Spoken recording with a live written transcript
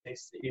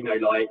It's, you know,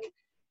 like,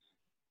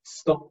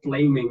 stop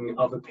blaming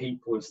other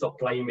people and stop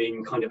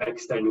blaming kind of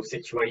external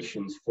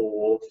situations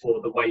for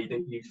the way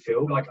that you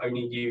feel. Like,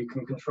 only you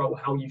can control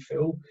how you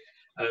feel.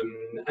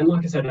 And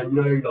like I said, I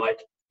know, like,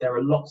 there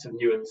are lots of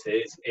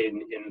nuances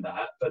in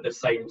that, but at the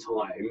same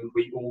time,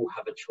 we all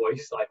have a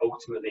choice. Like,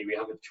 ultimately, we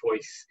have a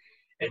choice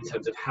in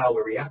terms of how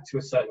we react to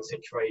a certain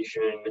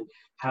situation,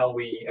 how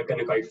we are going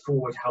to go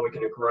forward, how we're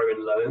going to grow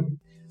and learn.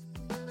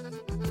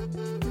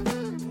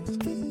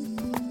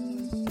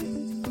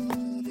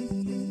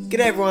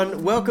 G'day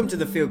everyone, welcome to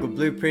the Feel Good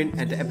Blueprint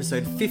and to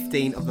episode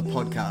 15 of the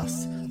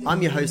podcast.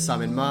 I'm your host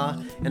Simon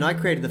Ma, and I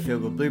created the Feel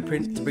Good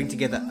Blueprint to bring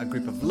together a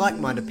group of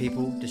like-minded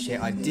people to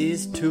share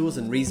ideas, tools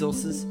and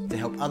resources to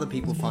help other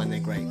people find their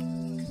great.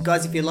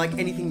 Guys, if you like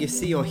anything you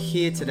see or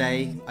hear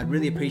today, I'd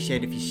really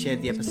appreciate if you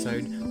shared the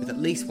episode with at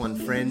least one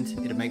friend.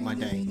 It'll make my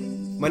day.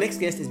 My next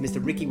guest is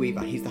Mr. Ricky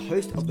Weaver. He's the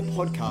host of the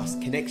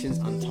podcast Connections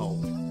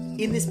Untold.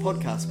 In this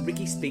podcast,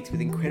 Ricky speaks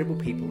with incredible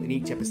people in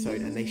each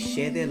episode and they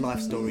share their life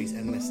stories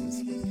and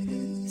lessons.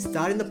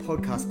 Starting the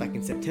podcast back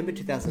in September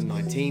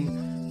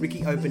 2019,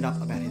 Ricky opened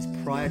up about his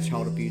prior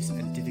child abuse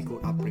and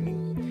difficult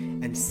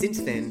upbringing. And since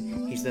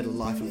then, he's led a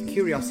life of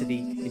curiosity,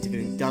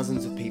 interviewing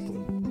dozens of people.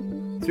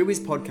 Through his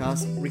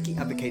podcast, Ricky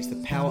advocates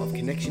the power of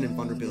connection and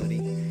vulnerability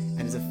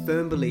and is a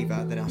firm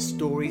believer that our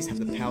stories have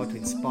the power to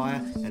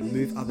inspire and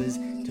move others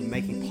to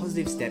making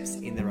positive steps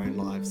in their own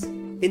lives.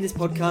 In this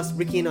podcast,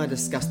 Ricky and I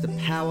discuss the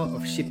power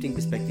of shifting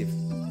perspective.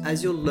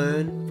 As you'll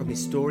learn from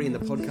his story in the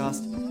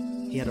podcast,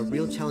 he had a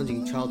real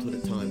challenging childhood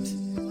at times,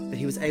 but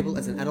he was able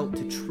as an adult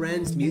to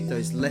transmute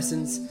those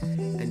lessons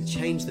and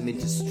change them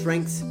into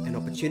strengths and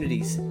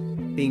opportunities.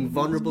 Being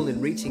vulnerable in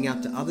reaching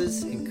out to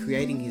others and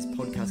creating his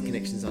podcast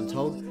Connections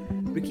Untold,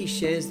 Ricky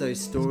shares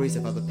those stories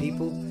of other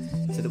people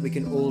so that we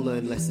can all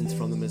learn lessons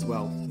from them as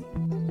well.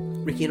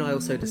 Ricky and I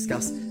also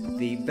discuss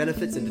the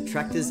benefits and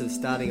detractors of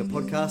starting a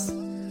podcast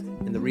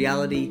and the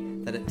reality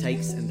that it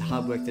takes and the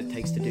hard work that it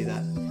takes to do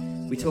that.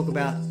 We talk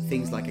about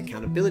things like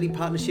accountability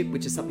partnership,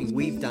 which is something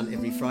we've done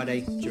every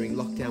Friday during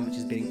lockdown, which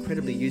has been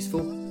incredibly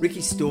useful.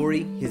 Ricky's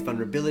story, his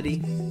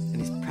vulnerability, and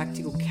his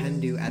practical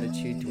can-do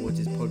attitude towards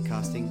his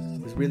podcasting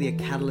was really a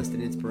catalyst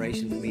and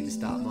inspiration for me to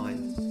start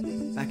mine.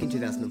 Back in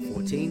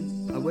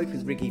 2014, I worked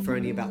with Ricky for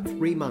only about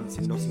 3 months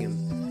in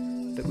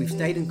Nottingham, but we've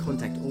stayed in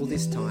contact all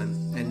this time.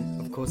 And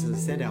of course, as I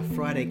said, our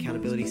Friday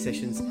accountability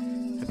sessions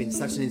have been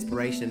such an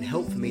inspiration and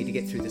help for me to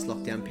get through this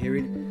lockdown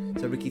period.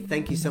 So Ricky,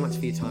 thank you so much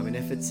for your time and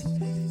efforts.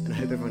 And I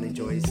hope everyone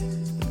enjoys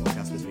the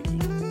podcast with Ricky.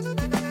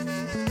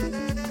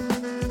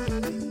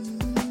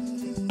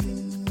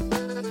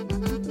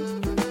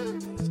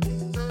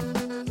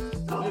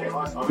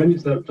 Hi, Simon.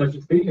 It's a pleasure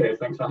to be here.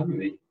 Thanks for having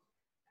me.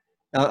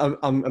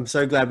 I'm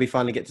so glad we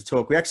finally get to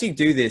talk. We actually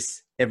do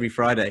this every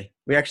Friday.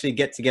 We actually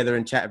get together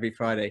and chat every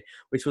Friday,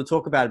 which we'll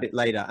talk about a bit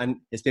later.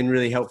 And it's been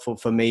really helpful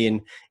for me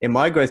in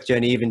my growth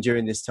journey, even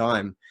during this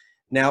time.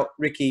 Now,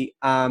 Ricky,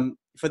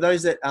 for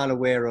those that aren't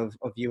aware of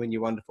you and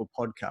your wonderful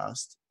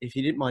podcast, if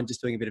you didn't mind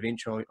just doing a bit of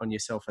intro on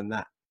yourself and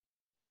that.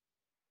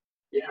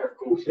 Yeah, of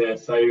course. Yeah.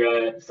 So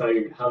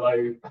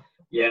hello.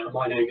 Yeah,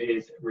 my name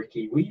is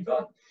Ricky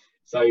Weaver.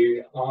 So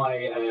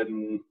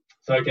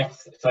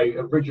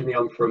originally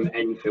I'm from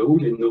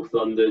Enfield in North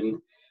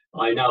London.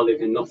 I now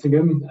live in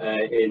Nottingham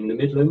in the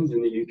Midlands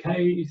in the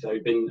UK. So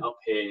I've been up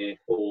here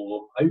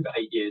for over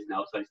 8 years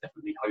now. So it's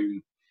definitely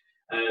home.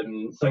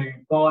 So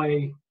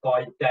by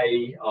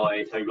day,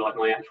 like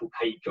my actual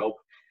paid job,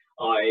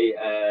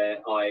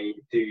 I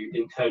do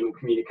internal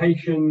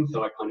communication.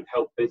 So I kind of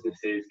help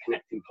businesses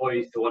connect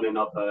employees to one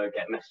another,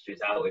 get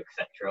messages out,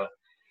 etc.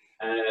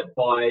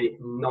 By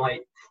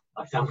night,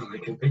 I sound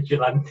like a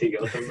vigilante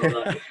or something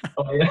like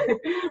that.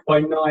 By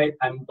night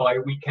and by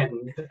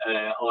weekend,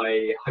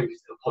 I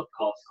host a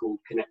podcast called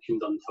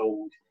Connections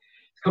Untold.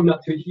 It's coming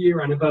up to its year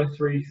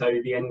anniversary,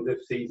 so the end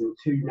of season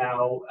 2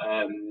 now.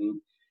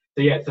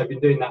 So I've been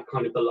doing that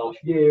kind of the last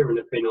year, and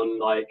I've been on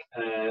like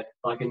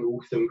an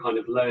awesome kind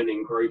of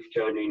learning growth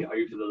journey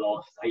over the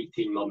last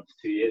 18 months,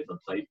 2 years, I'd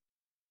say.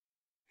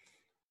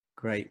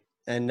 Great.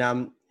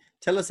 And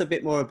tell us a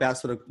bit more about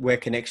sort of where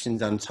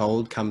Connections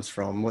Untold comes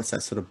from. What's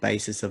that sort of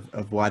basis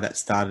of why that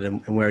started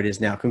and where it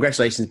is now?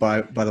 Congratulations,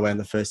 by the way, on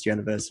the first year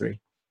anniversary.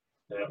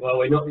 Well,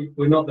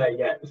 we're not there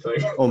yet. So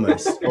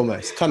almost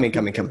coming.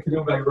 It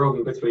will go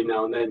wrong between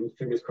now and then.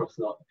 Fingers crossed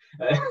not.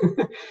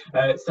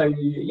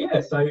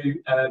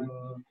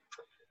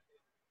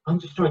 I'm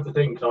just trying to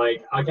think.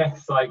 Like, I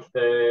guess like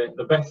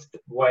the best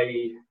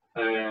way.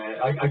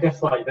 I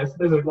guess like there's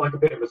a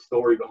bit of a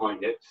story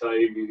behind it. So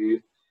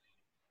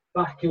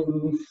back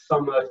in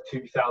summer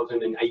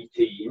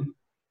 2018,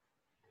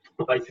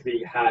 I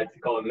basically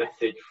got a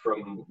message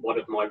from one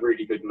of my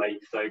really good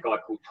mates, so a guy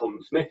called Tom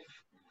Smith.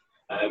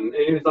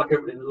 It was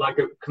like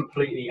a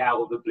completely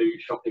out of the blue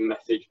shocking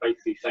message,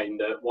 basically saying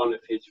that one of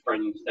his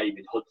friends,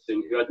 David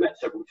Hodgson, who I'd met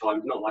several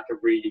times, not like a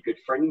really good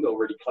friend or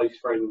really close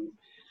friend,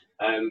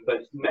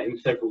 but met him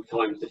several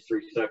times just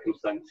through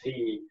circumstance,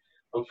 he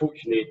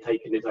unfortunately had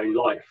taken his own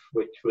life,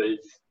 which was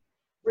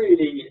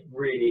really,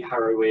 really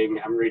harrowing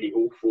and really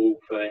awful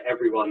for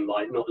everyone,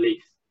 like not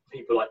least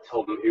people like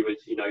Tom, who was,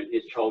 you know,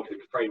 his childhood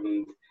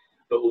friend,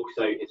 but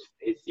also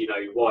his you know,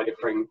 wider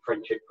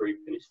friendship group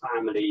and his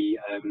family.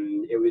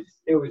 It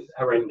was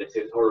horrendous.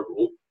 It was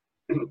horrible.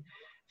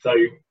 So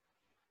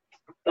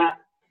that,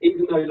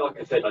 even though, like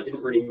I said, I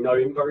didn't really know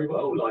him very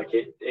well, like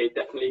it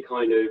definitely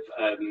kind of,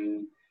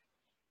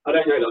 I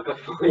don't know, like I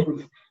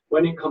find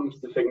when it comes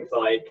to things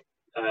like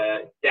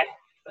death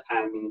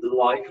and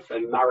life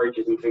and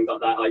marriages and things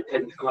like that, I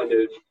tend to kind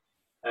of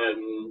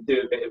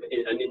do a bit of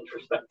an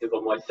introspective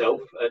on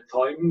myself at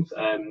times.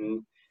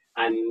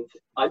 And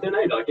I don't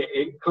know, like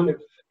it kind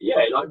of,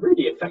 yeah, like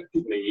really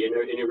affected me in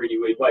a really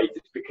weird way,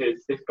 just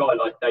because this guy,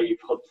 like Dave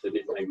Hodson,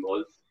 his name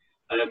was,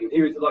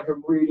 he was like a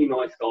really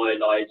nice guy.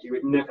 Like, you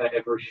would never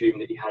ever assume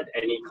that he had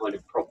any kind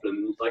of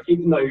problems. Like,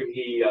 even though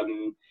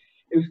it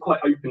was quite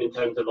open in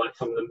terms of like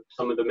some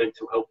of the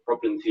mental health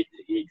problems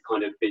he'd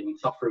kind of been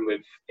suffering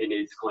with in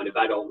his kind of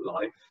adult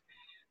life.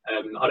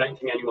 I don't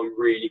think anyone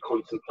really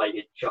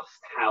contemplated just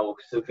how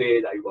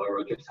severe they were,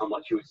 or just how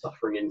much he was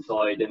suffering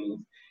inside.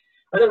 And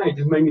I don't know, it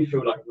just made me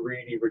feel like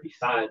really, really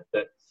sad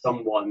that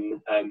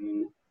someone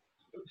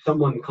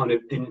kind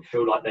of didn't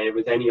feel like there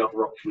was any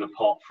other option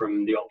apart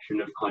from the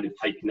option of kind of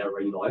taking their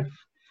own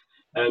life.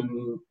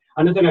 And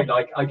I don't know,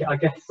 like I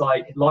guess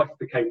like life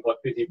became quite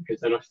busy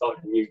because then I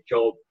started a new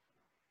job,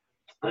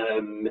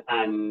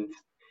 and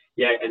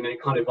yeah, and then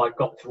it kind of like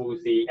got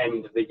towards the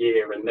end of the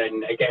year, and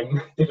then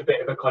again did a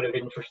bit of a kind of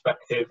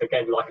introspective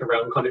again, like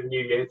around kind of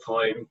New Year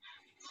time,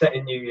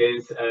 setting New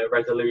Year's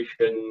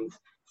resolutions.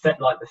 Set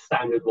like the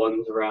standard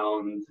ones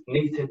around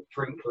need to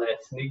drink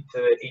less, need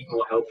to eat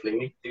more healthily,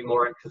 need to do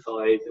more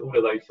exercise, all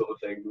of those sort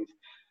of things.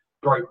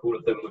 Broke all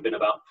of them within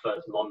about the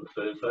first month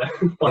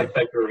of by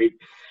February.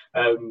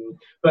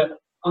 But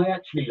I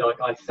actually, like,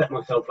 I set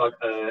myself like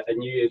a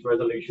New Year's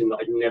resolution that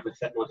I'd never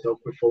set myself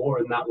before,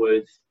 and that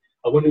was,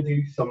 I want to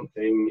do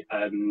something,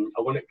 I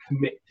want to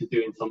commit to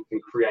doing something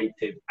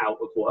creative out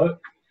of work.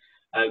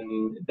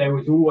 There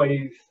was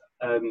always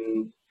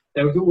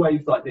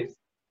like this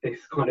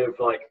kind of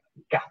like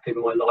gap in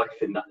my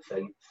life in that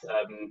sense.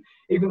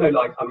 Even though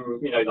like I'm,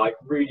 you know, like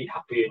really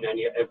happy in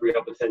every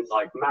other sense,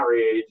 like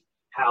married,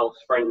 house,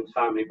 friends,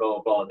 family,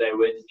 blah blah blah, there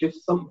was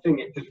just something,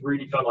 it just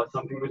really felt like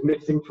something was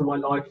missing from my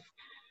life.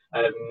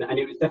 And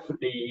it was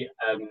definitely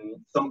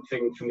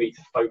something for me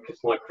to focus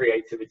my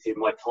creativity and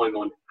my time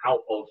on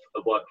out of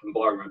a work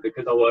environment,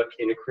 because I work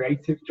in a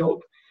creative job.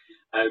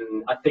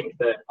 I think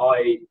that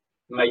I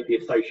made the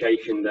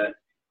association that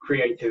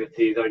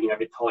creativity is only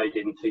ever tied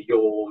into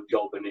your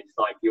job, and it's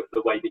like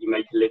the way that you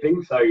make a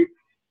living. So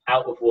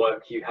out of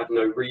work you have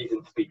no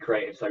reason to be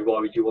creative, so why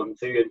would you want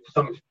to? And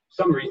for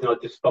some reason I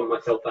just spun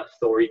myself that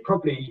story,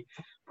 probably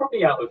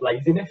out of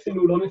laziness in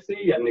all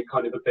honesty, and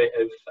kind of a bit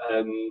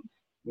of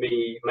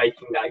me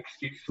making that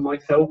excuse for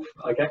myself,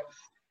 I guess.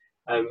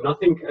 And I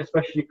think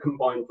especially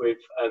combined with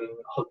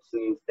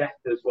Hodson's death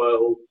as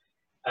well,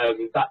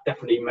 that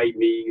definitely made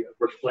me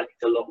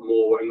reflect a lot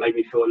more and made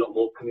me feel a lot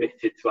more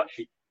committed to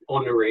actually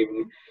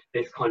honouring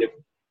this kind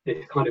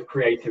of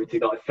creativity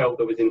that I felt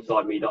that was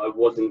inside me, that I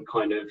wasn't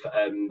kind of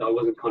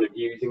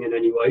using in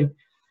any way.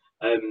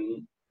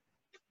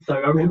 So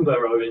I remember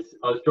I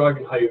was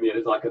driving home. It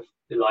was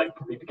like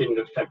probably beginning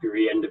of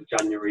February, end of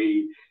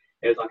January.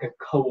 It was like a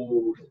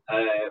cold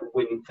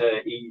winter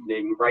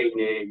evening,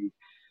 raining,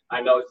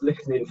 and I was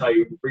listening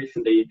to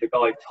recently the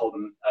guy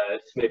Tom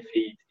Smith.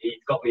 He'd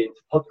got me into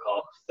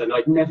podcasts, and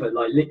I'd never,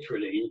 like,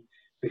 literally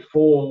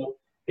before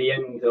the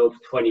end of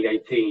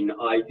 2018,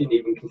 I didn't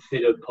even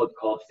consider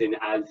podcasting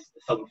as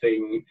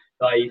something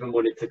that I even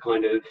wanted to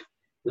kind of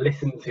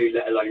listen to,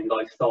 let alone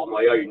like start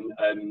my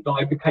own. But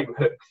I became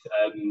hooked,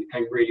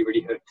 became really,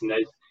 really hooked. And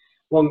there's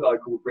one guy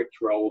called Rich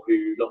Roll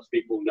who lots of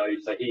people know.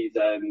 So he's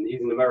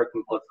an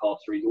American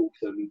podcaster. He's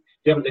awesome.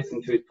 If you haven't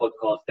listened to his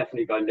podcast,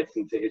 definitely go and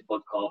listen to his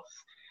podcast.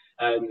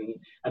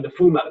 And the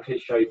format of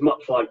his show is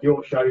much like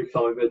your show,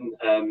 Simon.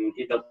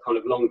 He does kind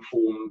of long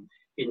form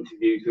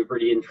interviews with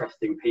really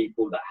interesting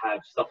people that have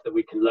stuff that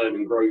we can learn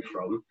and grow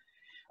from.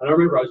 And I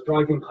remember I was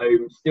driving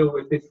home still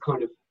with this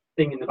kind of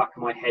thing in the back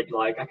of my head,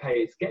 like, okay,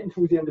 it's getting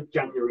towards the end of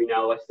January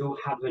now, I still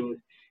haven't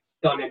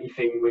done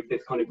anything with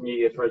this kind of New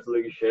Year's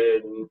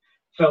resolution.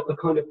 Felt the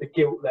kind of the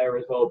guilt there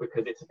as well,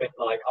 because it's a bit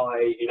like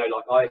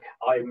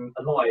I'm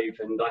alive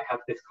and I have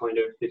this kind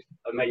of this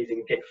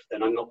amazing gift,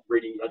 and I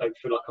don't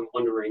feel like I'm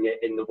honouring it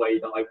in the way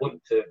that I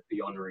want to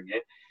be honouring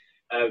it.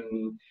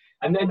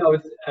 And then I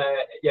was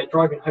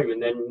driving home,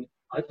 and then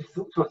I just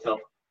thought to myself,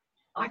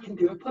 I can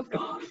do a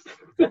podcast.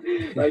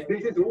 Like,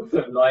 this is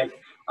awesome. Like,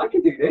 I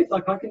can do this.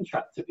 Like, I can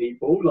chat to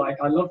people. Like,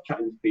 I love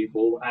chatting to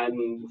people,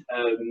 and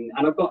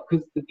I've got,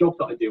 because the job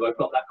that I do, I've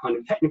got that kind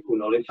of technical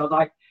knowledge. I was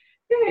like,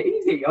 yeah,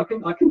 easy. I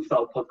can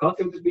start a podcast.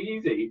 It'll just be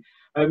easy.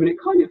 And it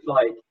kind of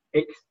like,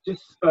 it's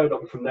just spurred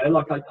on from there.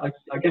 Like,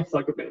 I guess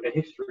like a bit of a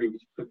history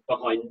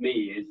behind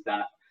me is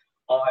that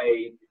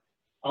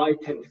I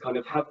tend to kind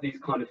of have these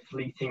kind of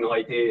fleeting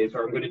ideas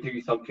where I'm going to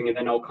do something, and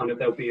then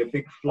there'll be a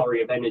big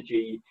flurry of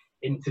energy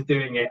into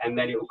doing it, and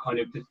then it will kind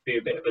of just be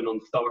a bit of a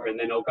non-starter, and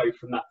then I'll go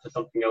from that to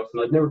something else,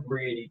 and I've never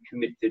really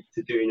committed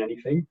to doing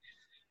anything.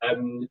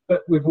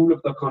 But with all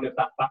of the kind of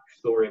that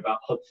backstory about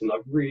Hudson, I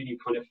really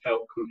kind of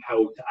felt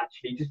compelled to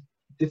actually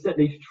just at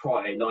least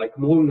try, like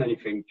more than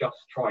anything, just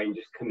try and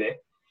just commit.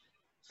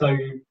 So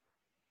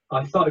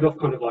I started off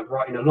kind of like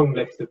writing a long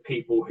list of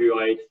people who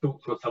I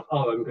thought to myself,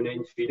 oh, I'm going to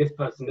interview this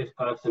person,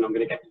 I'm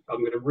going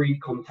to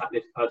recontact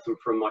this person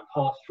from my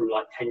past, from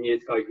like 10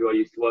 years ago, who I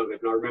used to work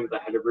with. And I remember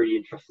they had a really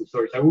interesting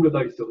story. So all of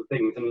those sort of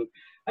things, and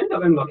I ended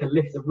up having like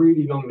a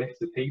really long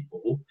list of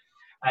people.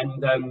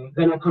 And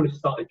then I kind of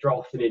started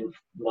drafting in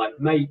like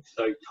mates.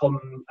 So Tom,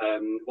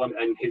 one,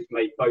 and his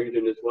mate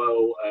Bowden as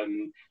well.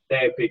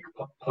 They're big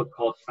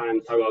podcast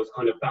fans, so I was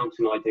kind of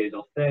bouncing ideas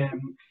off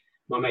them.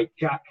 My mate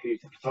Jack,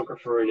 who's a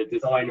photographer and a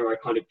designer, I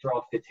kind of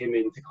drafted him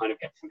in to kind of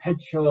get some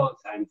headshots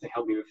and to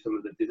help me with some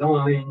of the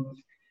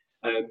designs.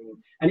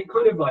 And it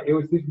kind of like, it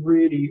was this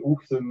really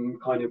awesome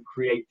kind of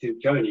creative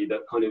journey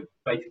that kind of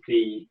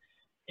basically,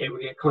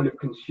 it kind of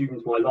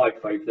consumes my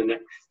life over the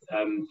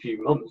next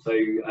few months. So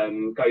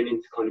going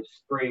into kind of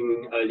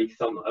spring, early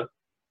summer,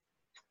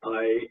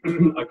 I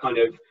kind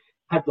of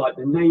had like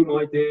the name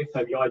idea.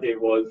 So the idea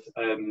was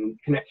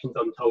Connections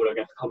Untold, I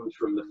guess, comes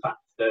from the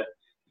fact that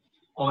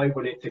I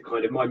wanted to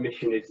kind of, my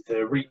mission is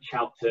to reach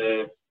out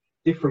to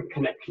different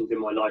connections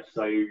in my life.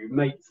 So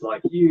mates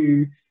like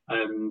you,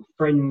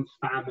 friends,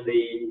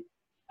 family,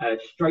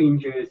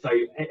 strangers, so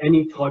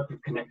any type of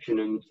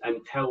connection,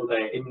 and tell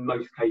their, in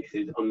most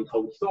cases,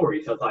 untold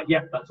stories. So I was like,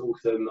 yeah, that's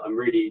awesome. I'm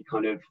really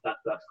kind of,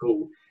 that's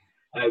cool.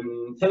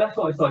 So that's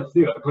what I started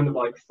to do. I kind of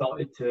like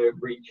started to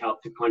reach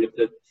out to kind of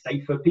the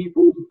safer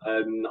people.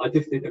 I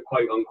just did the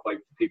quote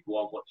unquote for people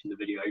while watching the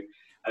video.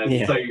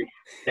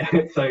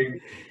 So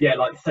yeah,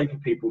 like safer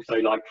people. So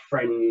like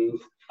friends,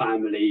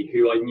 family,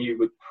 who I knew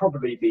would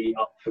probably be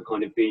up for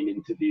kind of being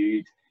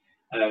interviewed.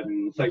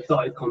 So I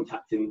started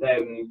contacting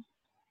them.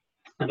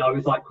 And I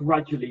was like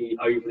gradually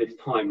over this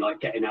time, like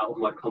getting out of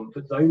my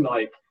comfort zone.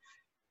 Like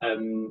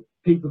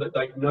people that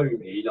don't know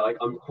me, like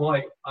I'm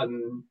quite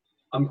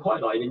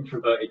like an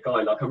introverted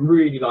guy. Like I'm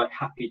really like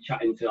happy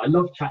chatting to, I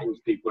love chatting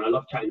to people, and I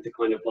love chatting to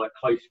kind of like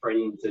close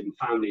friends and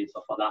family and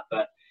stuff like that.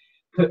 But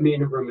put me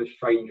in a room of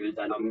strangers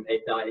and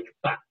like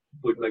that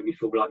would make me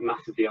feel like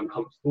massively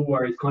uncomfortable.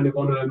 Whereas kind of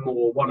on a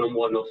more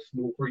one-on-one or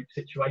small group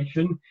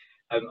situation,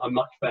 I'm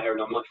much better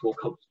and I'm much more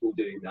comfortable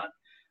doing that.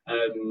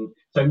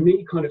 So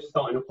me kind of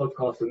starting a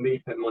podcast and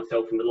me putting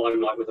myself in the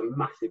limelight was a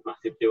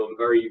massive deal. I'm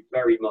very,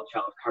 very much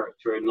out of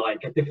character, and like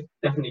I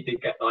definitely did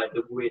get like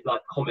the weird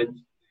like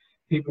comments.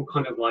 People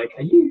kind of like,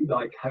 are you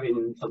like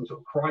having some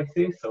sort of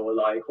crisis, or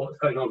like what's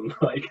going on?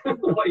 Like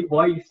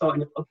why are you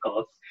starting a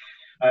podcast?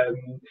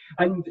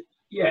 And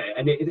yeah,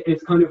 and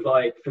it's kind of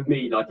like, for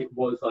me, like it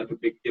was like a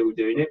big deal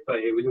doing it, but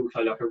it was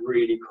also like a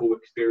really cool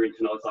experience,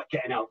 and I was like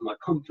getting out of my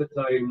comfort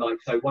zone. Like,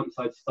 so once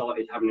I'd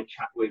started having a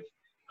chat with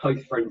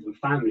close friends and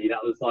family,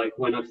 that was like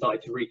when I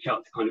started to reach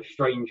out to kind of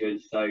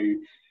strangers. So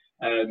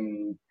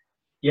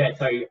yeah,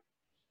 so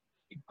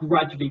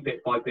gradually,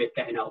 bit by bit,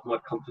 getting out of my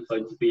comfort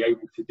zone to be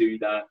able to do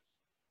that.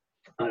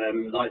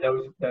 Like there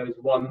was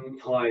one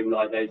time,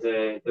 like there's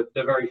the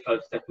very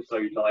first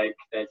episode, like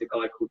there's a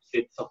guy called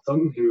Sid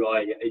Sotong who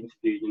I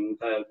interviewed,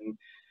 and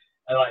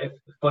like a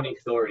funny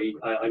story.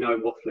 I know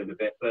I'm waffling a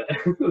bit, but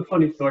a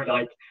funny story,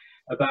 like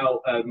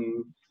about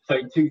so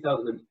in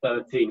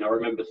 2013, I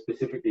remember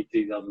specifically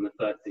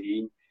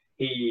 2013,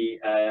 he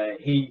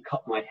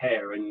cut my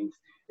hair, and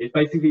it's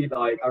basically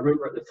like, I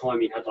remember at the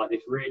time he had like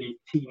this really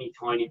teeny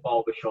tiny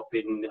barber shop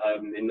in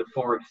the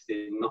forest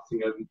in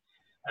Nottingham.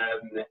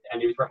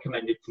 And it was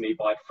recommended to me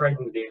by a friend.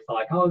 He was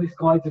like, oh, this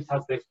guy just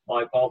has this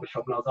like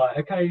barbershop, and I was like,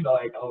 okay,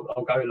 like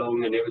I'll go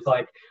along. And it was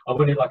like, I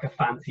wanted like a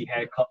fancy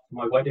haircut for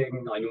my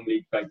wedding. I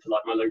normally go to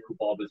like my local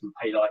barbers and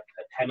pay like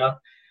a tenner.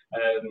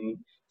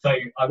 So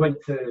I went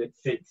to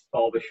Sid's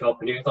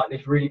barbershop, and he was like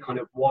this really kind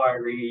of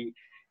wiry,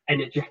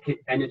 energetic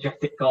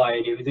guy,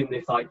 and he was in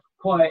this like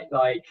quite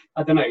like,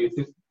 I don't know,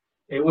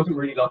 it wasn't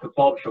really like a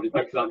barbershop. It's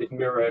basically like this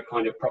mirror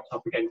kind of propped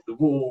up against the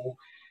wall.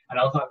 And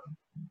I was like,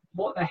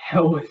 what the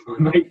hell was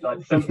my mate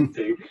like sent me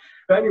to?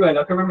 But anyway,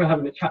 like I remember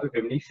having a chat with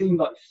him, and he seemed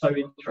like so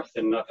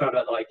interesting. And I found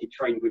out like he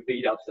trained with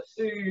Vidal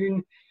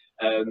Sassoon.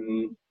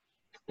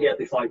 He had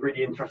this like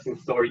really interesting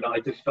story that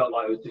I just felt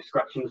like I was just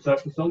scratching the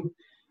surface on.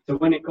 So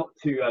when it got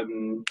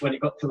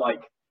to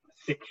like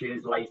 6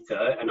 years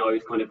later, and I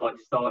was kind of like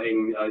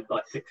starting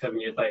like 6-7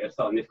 years later,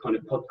 starting this kind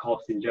of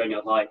podcasting journey, I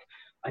was like,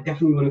 I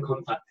definitely want to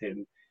contact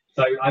him.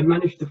 So I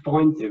managed to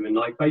find him, and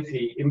like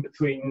basically in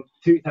between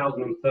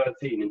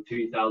 2013 and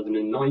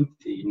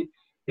 2019,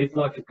 his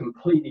life had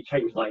completely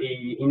changed. Like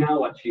he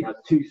now actually has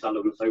 2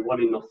 salons, so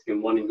one in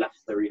Nottingham, one in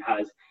Leicester. He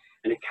has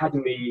an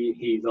academy.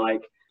 He's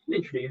like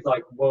literally, he's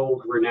like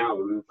world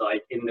renowned,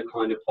 like in the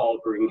kind of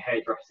barbering,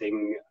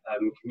 hairdressing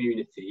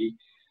community.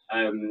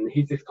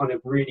 He's this kind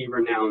of really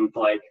renowned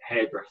like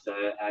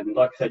hairdresser, and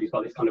like I said, he's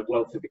got this kind of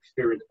wealth of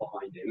experience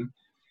behind him.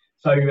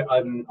 So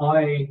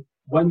I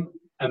went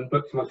and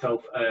booked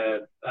myself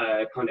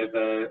kind of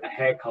a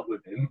haircut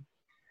with him,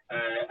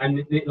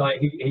 and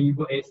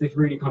it's this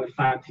really kind of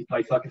fancy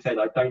place. Like I said,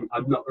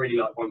 I'm not really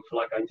like one for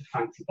like going to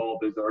fancy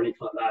barbers or anything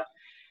like that.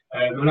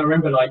 And I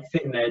remember like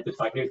sitting there, just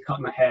like he was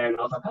cutting my hair, and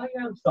I was like, oh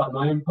yeah, I'm starting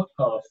my own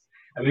podcast.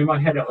 And in my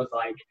head, I was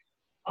like,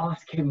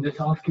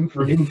 just ask him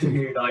for an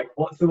interview. Like,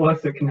 what's the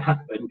worst that can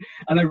happen?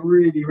 And I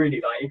really,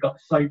 really like, it got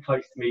so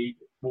close to me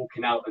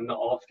walking out and not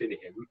asking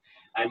him.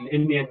 And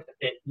in the end,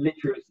 it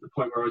literally was to the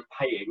point where I was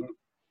paying,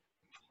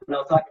 and I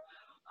was like,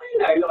 you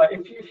know, like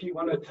if you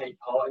want to take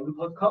part in the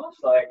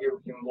podcast, like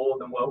you're more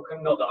than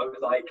welcome. Not that I was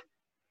like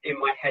in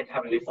my head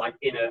having this like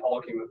inner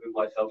argument with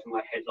myself in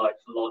my head like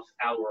for the last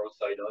hour or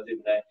so that I was in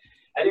there.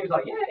 And he was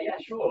like, yeah,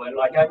 sure. And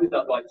like I ended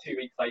up like 2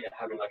 weeks later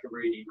having like a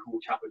really cool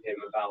chat with him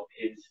about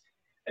his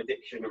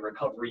addiction and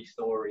recovery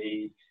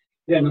story.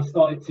 Yeah, and I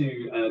started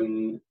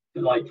to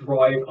like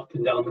drive up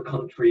and down the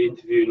country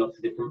interviewing lots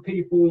of different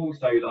people.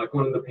 So like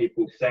one of the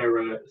people,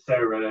 Sarah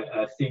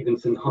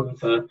Stevenson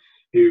Hunter,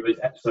 who was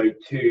episode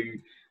 2.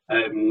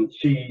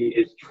 She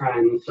is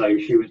trans, so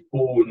she was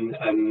born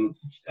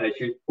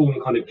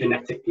kind of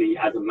genetically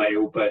as a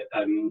male, but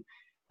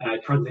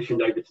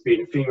transitioned over to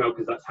being a female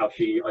because that's how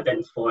she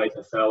identifies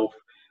herself.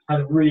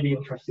 Had a really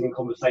interesting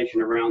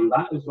conversation around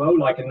that as well.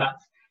 Like, and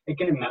that's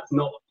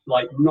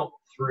not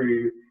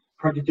through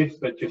prejudice,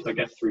 but just I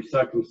guess through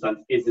circumstance,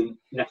 isn't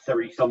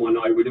necessarily someone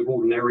I would have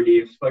ordinarily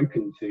have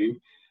spoken to.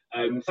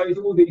 So it's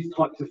all these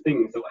types of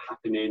things that were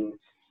happening.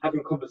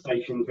 Having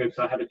conversations with,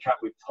 so I had a chat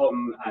with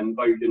Tom and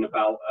Bowden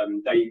about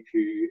Dave,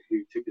 who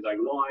took his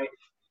own life.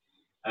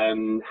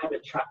 Had a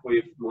chat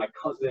with my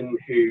cousin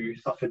who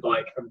suffered who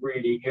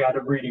had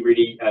a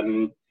really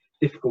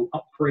difficult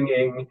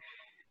upbringing.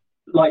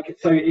 Like,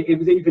 so it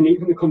was even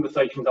the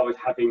conversations I was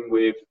having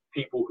with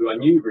people who I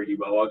knew really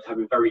well, I was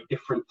having very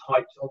different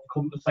types of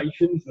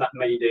conversations, and that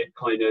made it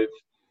kind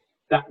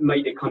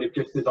of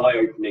just as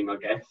eye-opening, I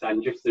guess,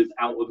 and just as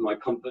out of my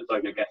comfort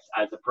zone, I guess,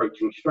 as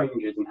approaching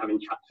strangers and having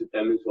chats with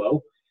them as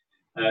well.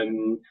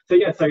 So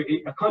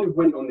I kind of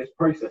went on this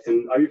process,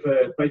 and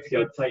over basically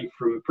I'd say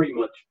from pretty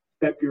much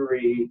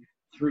February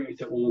through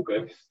to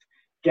August,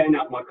 getting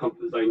out of my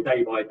comfort zone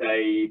day by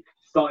day,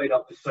 started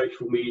up the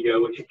social media,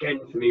 which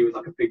again for me was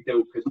like a big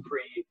deal because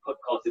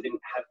pre-podcast I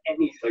didn't have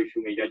any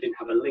social media. I didn't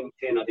have a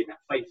LinkedIn, I didn't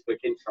have Facebook,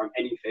 Instagram,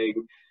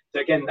 anything. So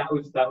again, that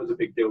was a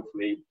big deal for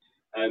me.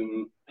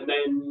 And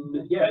then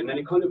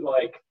it kind of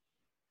like,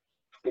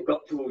 it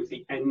got towards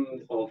the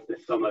end of the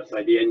summer,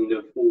 so the end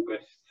of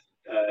August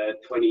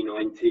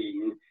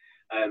 2019,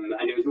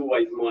 and it was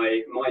always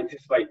my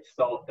anticipated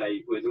start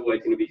date was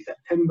always going to be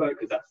September,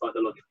 because that's like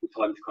the logical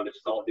time to kind of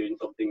start doing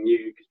something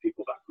new because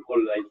people are back from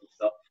holidays and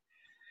stuff.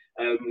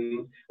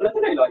 And I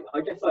don't know, like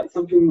I guess like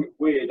something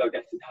weird I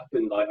guess had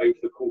happened like over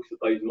the course of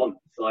those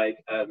months, like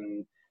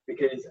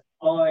because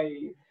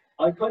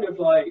I kind of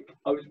like,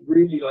 I was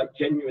really like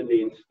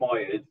genuinely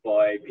inspired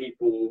by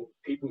people's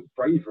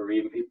bravery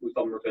and people's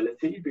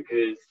vulnerability,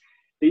 because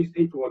these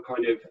people were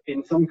kind of,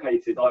 in some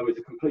cases, I was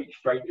a complete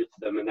stranger to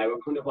them, and they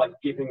were kind of like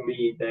giving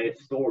me their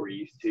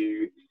stories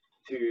to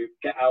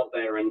get out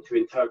there and to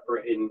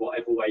interpret in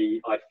whatever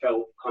way I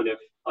felt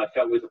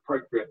was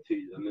appropriate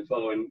to them as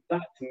well. And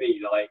that to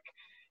me, like,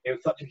 it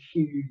was such a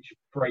huge,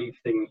 brave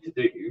thing to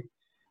do.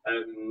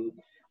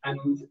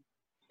 And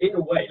in a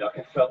way, like,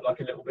 I felt like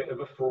a little bit of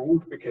a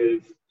fraud,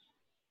 because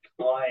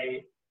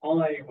I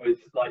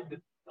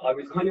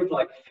was kind of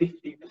like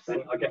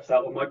 50%, I guess,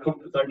 out of my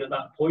comfort zone at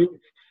that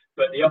point.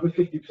 But the other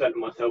 50% of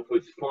myself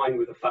was fine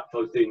with the fact I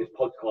was doing this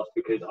podcast,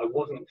 because I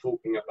wasn't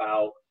talking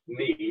about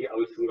me, I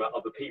was talking about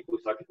other people.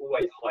 So I could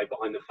always hide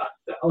behind the fact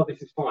that, oh,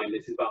 this is fine,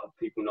 this is about other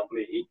people, not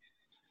me.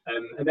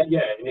 And then,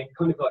 yeah, and it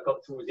kind of like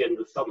got towards the end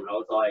of the summer, I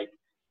was like,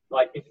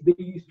 if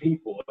these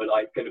people are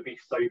like going to be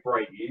so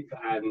brave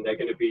and they're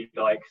going to be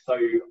like so,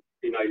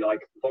 you know, like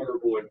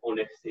vulnerable and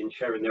honest in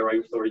sharing their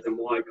own stories, and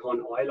why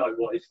can't I? Like,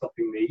 what is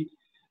stopping me?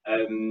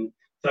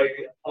 So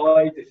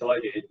I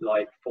decided,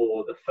 like,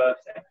 for the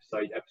first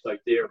episode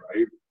 0,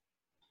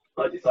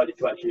 I decided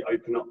to actually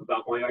open up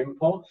about my own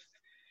past,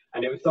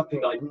 and it was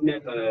something that I'd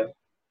never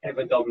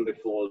ever done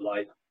before,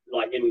 like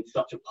in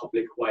such a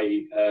public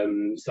way.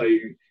 So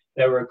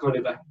there were kind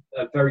of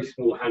a very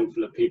small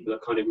handful of people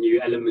that kind of knew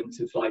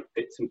elements of like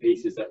bits and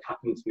pieces that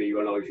happened to me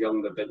when I was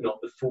younger, but not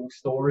the full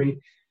story.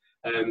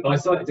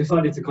 But I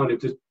decided to kind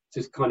of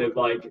just kind of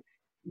like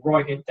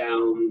write it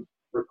down,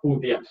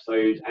 record the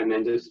episode, and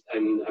then just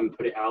and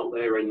put it out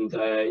there. And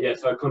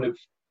so I kind of,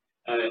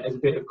 as a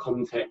bit of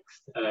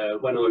context,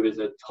 when I was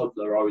a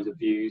toddler, I was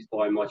abused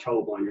by my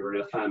childminder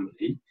in a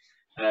family.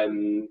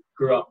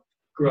 Grew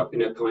up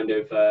in a kind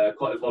of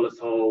quite a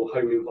volatile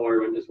home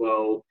environment as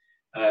well.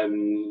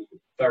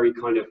 Very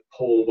kind of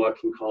poor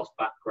working class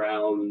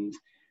background.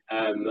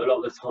 A lot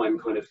of the time,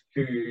 kind of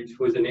food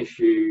was an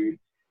issue.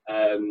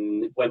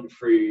 Went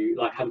through,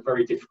 like, had a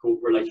very difficult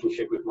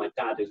relationship with my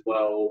dad as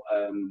well.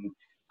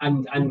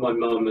 And my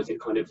mum, as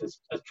it kind of has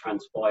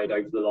transpired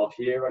over the last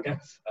year, I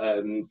guess.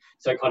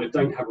 So kind of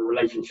don't have a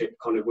relationship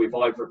kind of with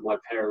either of my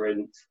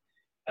parents.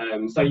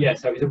 So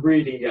it was a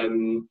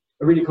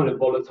really kind of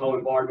volatile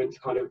environment to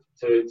kind of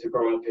to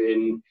grow up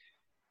in.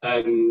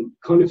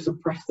 Kind of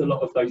suppressed a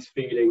lot of those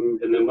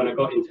feelings, and then when I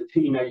got into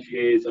teenage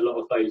years, a lot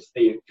of those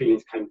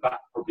feelings came back,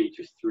 probably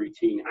just through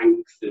teen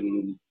angst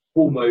and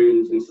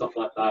hormones and stuff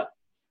like that.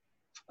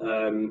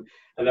 And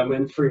then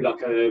went through like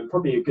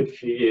probably a good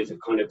few years of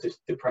kind of just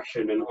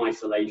depression and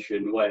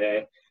isolation,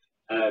 where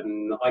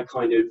I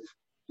kind of,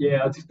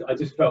 yeah, I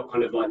just felt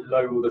kind of like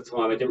low all the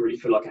time. I didn't really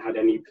feel like I had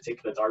any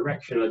particular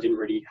direction. I didn't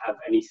really have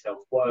any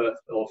self-worth,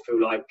 or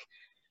feel like,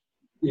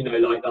 you know,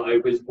 like that I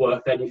was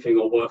worth anything,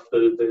 or worth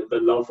the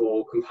love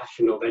or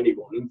compassion of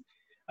anyone.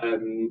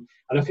 And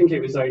I think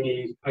it was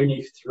only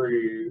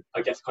through,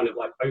 I guess, kind of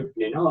like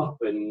opening up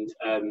and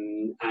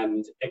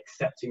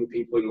accepting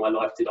people in my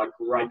life did I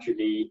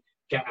gradually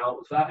get out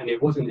of that. And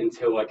it wasn't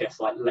until, I guess,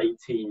 like late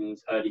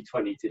teens, early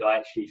 20s did I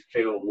actually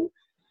feel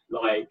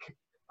like,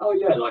 oh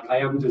yeah, like I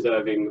am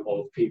deserving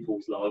of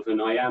people's love,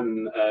 and I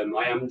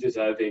am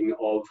deserving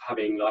of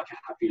having like a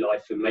happy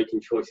life and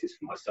making choices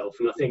for myself.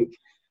 And I think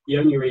the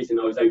only reason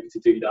I was able to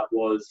do that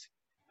was,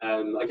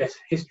 I guess,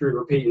 history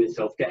repeating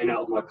itself, getting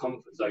out of my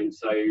comfort zone.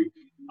 So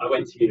I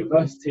went to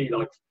university,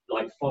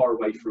 like far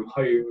away from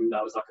home.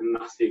 That was like a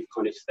massive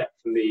kind of step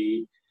for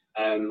me.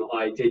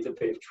 I did a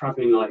bit of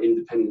traveling, like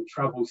independent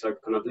travel. So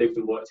kind of lived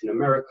and worked in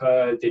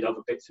America, did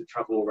other bits of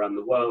travel around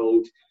the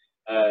world.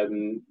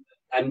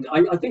 And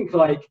I think,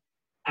 like,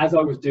 as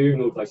I was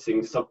doing all those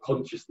things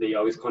subconsciously,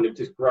 I was kind of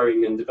just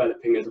growing and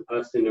developing as a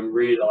person, and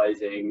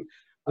realizing,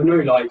 I know,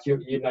 like,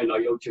 you know,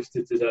 like, you're just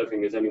as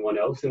deserving as anyone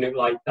else. And it,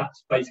 like,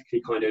 that's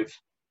basically kind of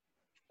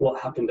what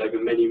happened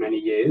over many, many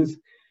years.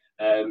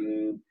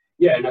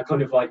 Yeah, and I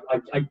kind of like,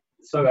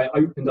 so I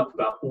opened up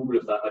about all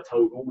of that. I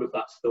told all of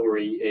that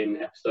story in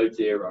episode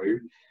 0.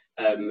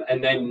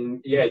 And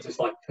then, yeah, just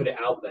like put it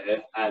out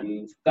there.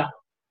 And that,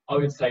 I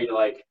would say,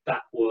 like,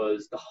 that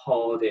was the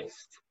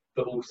hardest,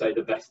 but also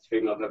the best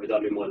thing I've ever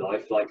done in my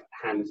life, like,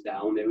 hands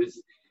down. It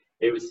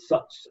was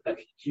such a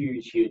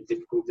huge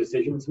difficult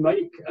decision to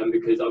make,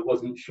 because I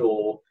wasn't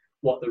sure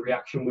what the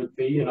reaction would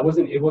be, and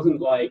it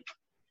wasn't like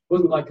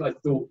I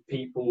thought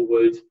people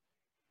would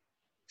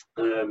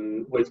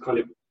kind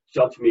of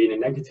judge me in a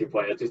negative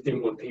way. I just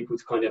didn't want people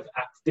to kind of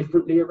act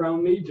differently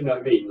around me. Do you know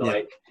what I mean? Yeah.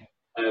 Like,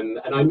 and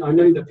I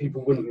know that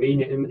people wouldn't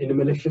mean it in a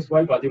malicious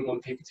way, but I didn't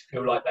want people to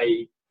feel like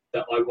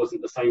that I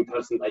wasn't the same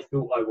person they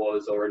thought I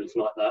was, or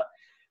anything like that.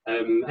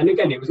 And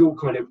again, it was all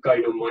kind of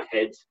going on my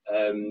head.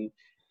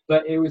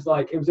 But it was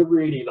a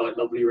really, like,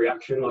 lovely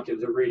reaction. Like, it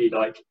was a really,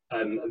 like,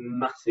 a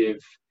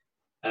massive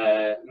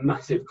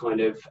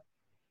kind of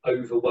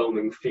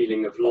overwhelming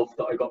feeling of love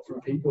that I got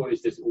from people. It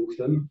was just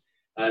awesome.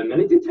 And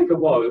it did take a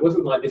while. It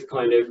wasn't like this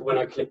kind of, when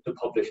I clicked the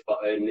publish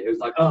button, it was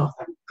like, oh,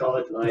 thank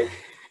God, like,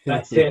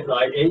 that's it.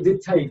 Like, it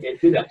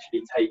did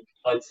actually take,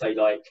 I'd say,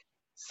 like,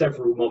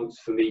 several months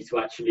for me to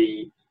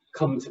actually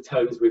come to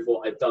terms with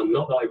what I'd done.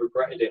 Not that I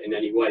regretted it in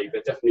any way,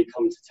 but definitely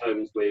come to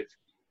terms with,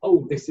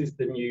 oh, this is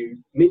the new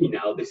me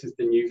now. This is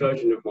the new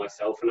version of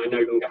myself, and I no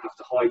longer have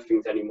to hide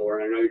things anymore,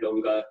 and I no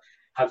longer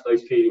have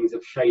those feelings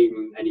of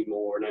shame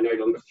anymore, and I no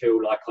longer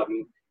feel like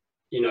I'm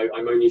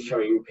only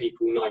showing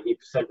people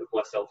 90% of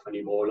myself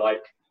anymore.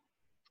 Like,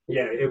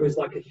 yeah, it was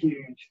like a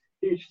huge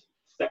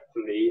step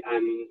for me,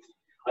 and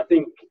I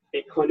think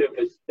it kind of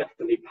has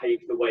definitely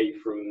paved the way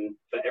for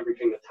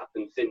everything that's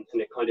happened since,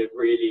 and it kind of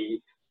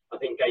really, I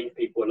think, gave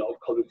people a lot of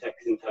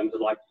context in terms of,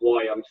 like,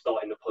 why I'm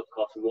starting the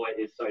podcast and why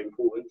it is so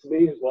important to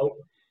me as well.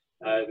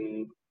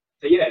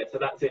 So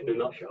that's it in a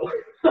nutshell.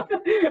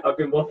 I've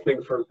been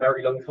waffling for a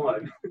very long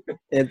time.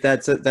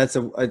 That's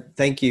a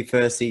thank you,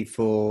 firstly,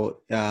 for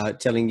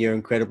telling your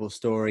incredible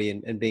story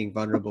and being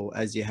vulnerable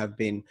as you have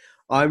been.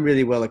 I'm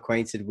really well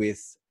acquainted with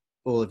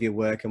all of your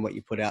work and what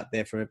you put out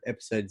there from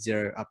episode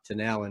 0 up to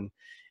now, and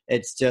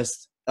it's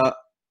just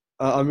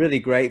I'm really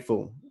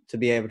grateful to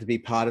be able to be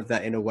part of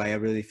that in a way. I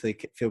really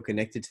feel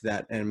connected to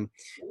that, and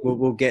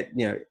we'll get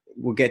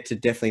to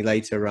definitely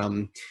later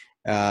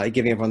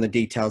giving everyone the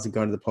details and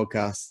going to the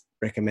podcast.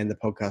 Recommend the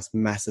podcast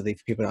massively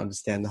for people to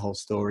understand the whole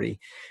story.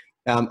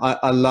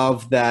 I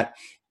love that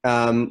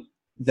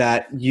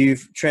that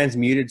you've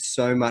transmuted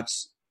so much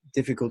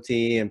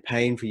difficulty and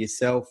pain for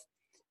yourself,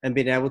 and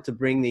been able to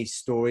bring these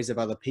stories of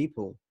other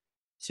people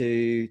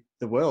to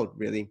the world,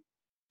 really.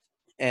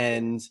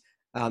 And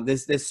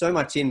there's so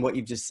much in what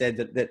you've just said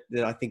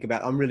that I think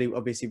about. I'm really,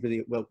 obviously,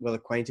 really well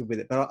acquainted with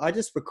it. But I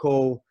just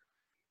recall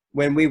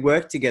when we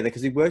worked together,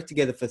 because we worked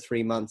together for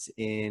 3 months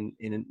in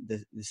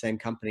the same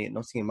company at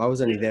Nottingham. I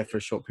was only there for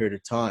a short period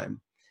of time.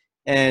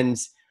 And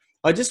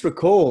I just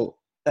recall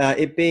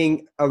it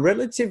being a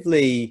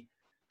relatively,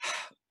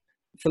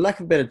 for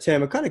lack of a better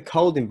term, a kind of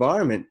cold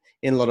environment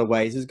in a lot of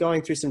ways. It was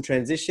going through some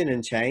transition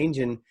and change.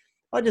 And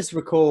I just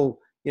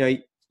recall,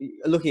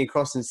 looking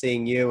across and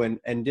seeing you,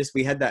 and just,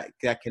 we had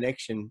that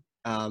connection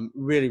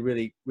really,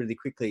 really, really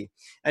quickly.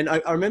 And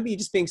I remember you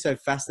just being so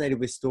fascinated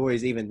with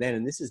stories even then.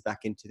 And this is back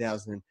in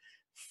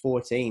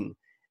 2014.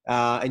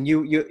 And you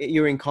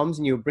were in comms,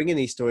 and you were bringing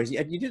these stories.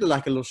 You did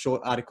like a little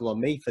short article on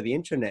me for the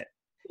intranet.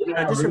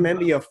 I just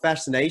remember your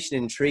fascination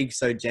and intrigue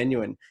so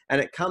genuine, and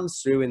it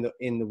comes through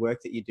in the work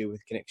that you do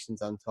with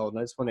Connections Untold. And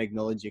I just want to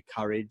acknowledge your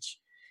courage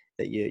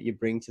that you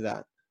bring to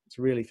that. It's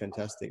really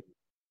fantastic.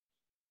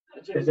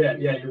 Yeah,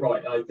 you're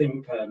right. I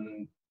think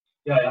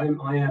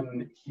I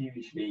am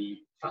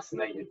hugely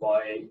fascinated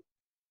by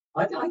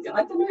I don't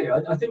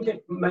know. I think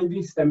it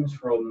maybe stems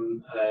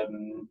from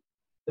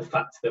the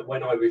fact that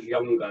when I was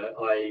younger,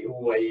 I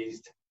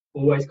always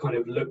kind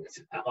of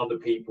looked at other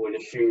people and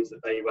assumed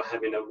that they were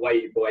having a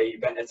way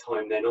better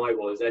time than I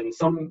was, and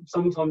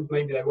sometimes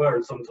maybe they were,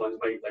 and sometimes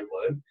maybe they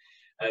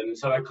weren't.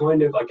 So I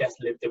kind of, I guess,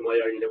 lived in my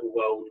own little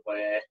world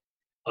where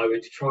I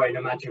would try and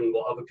imagine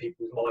what other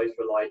people's lives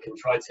were like, and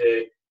try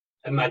to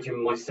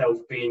imagine myself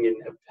being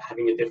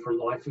having a different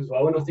life as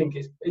well. And I think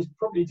it's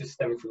probably just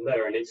stemmed from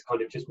there, and it's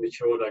kind of just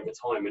matured over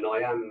time. And I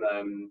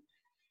am,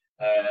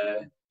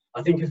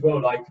 I think as well,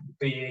 like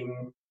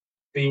being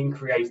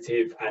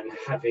creative and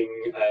having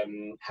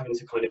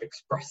to kind of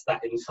express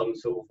that in some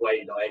sort of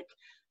way, like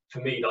for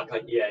me, like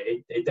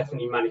it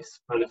definitely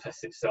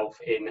manifests itself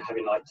in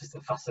having like just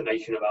a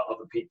fascination about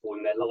other people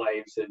and their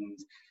lives. And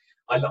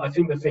I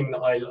think the thing that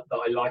I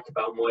like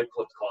about my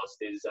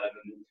podcast is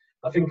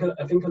I think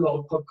a lot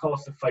of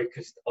podcasts are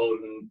focused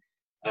on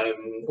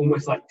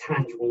almost like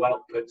tangible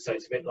output. So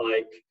it's a bit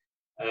like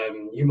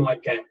you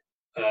might get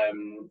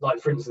like,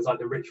 for instance, like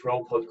the Rich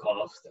Roll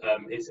podcast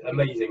is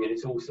amazing and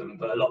it's awesome,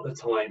 but a lot of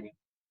the time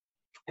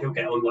he'll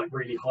get on like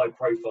really high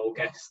profile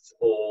guests,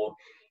 or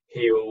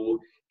he'll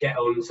get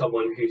on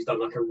someone who's done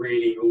like a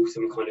really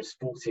awesome kind of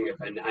sporting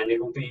event, and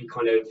it will be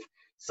kind of,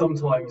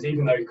 sometimes,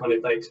 even though kind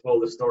of they explore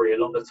the story, a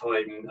lot of the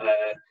time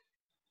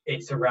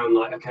it's around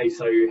like, okay,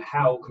 so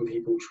how can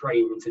people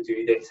train to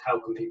do this? How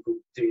can people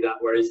do that?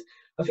 Whereas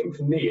I think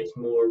for me, it's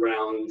more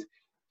around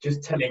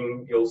just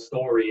telling your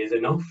story is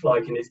enough.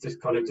 Like, and it's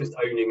just kind of just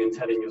owning and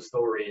telling your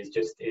story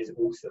is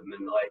awesome.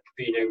 And like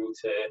being able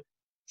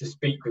to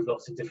speak with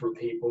lots of different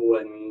people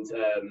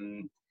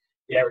and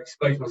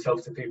expose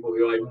myself to people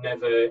who I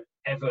never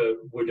ever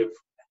would have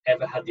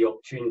ever had the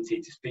opportunity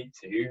to speak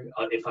to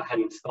if I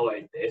hadn't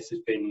started this, has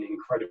been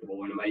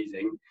incredible and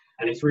amazing.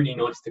 And it's really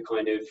nice to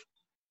kind of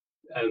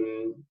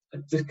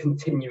just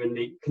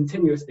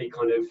continuously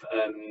kind of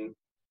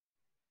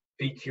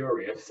be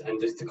curious, and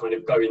just to kind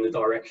of go in the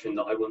direction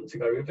that I want to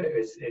go with it.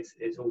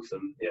 It's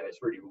awesome. Yeah, it's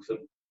really awesome.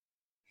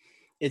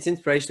 It's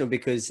inspirational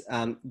because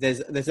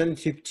there's only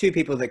two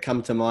people that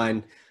come to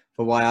mind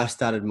for why I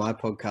started my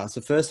podcast.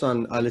 The first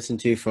one I listened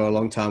to for a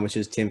long time, which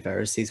is Tim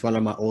Ferriss. He's one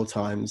of my all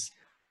times.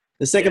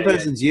 The second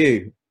person's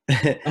you.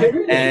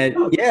 Really? And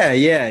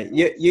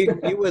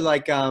you were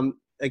like,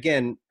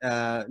 again,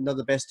 not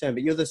the best term,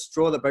 but you're the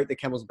straw that broke the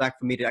camel's back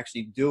for me to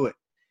actually do it.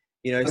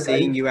 You know,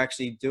 seeing you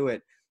actually do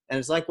it. And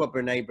it's like what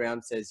Brene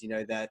Brown says, you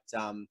know, that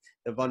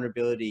the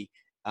vulnerability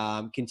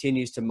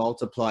continues to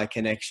multiply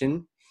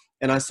connection.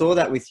 And I saw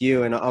that with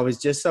you, and I was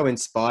just so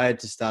inspired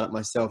to start it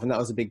myself. And that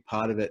was a big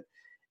part of it.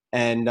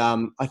 And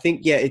I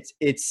think,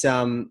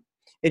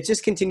 it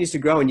just continues to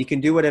grow, and you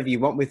can do whatever you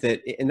want with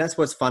it. And that's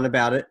what's fun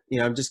about it. You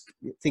know, I'm just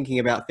thinking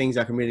about things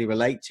I can really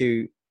relate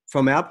to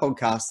from our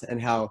podcast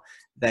and how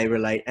they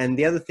relate. And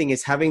the other thing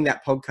is having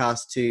that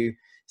podcast to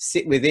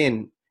sit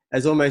within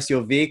as almost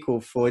your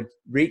vehicle for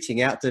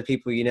reaching out to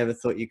people you never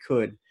thought you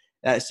could.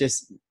 That's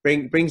just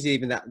brings you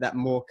even that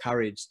more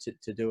courage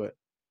to do it.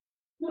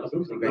 That's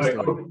awesome.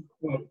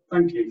 Well,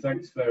 thank you.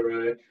 Thanks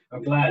for,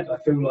 I'm glad. I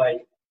feel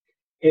like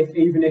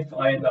even if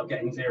I end up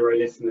getting 0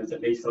 listeners,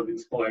 at least I've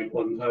inspired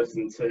one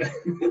person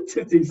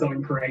to do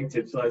something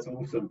creative. So that's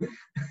awesome.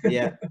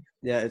 Yeah,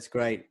 it's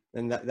great.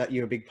 And that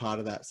you're a big part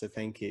of that. So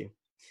thank you.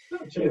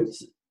 Oh,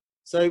 cheers.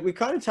 So we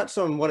kind of touched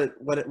on what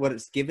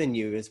it's given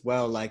you as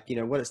well, like, you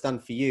know, what it's done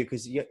for you,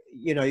 because you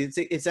know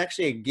it's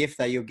actually a gift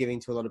that you're giving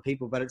to a lot of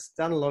people, but it's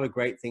done a lot of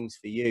great things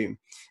for you.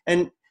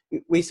 And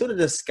we sort of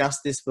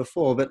discussed this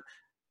before, but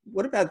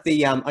what about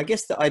the I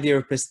guess the idea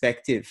of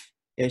perspective,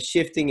 you know,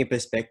 shifting your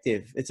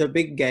perspective? It's a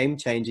big game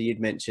changer you'd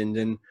mentioned,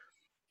 and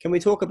can we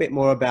talk a bit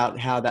more about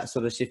how that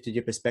sort of shifted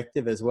your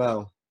perspective as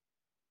well?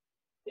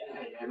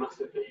 Yeah,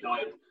 massively.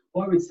 Like,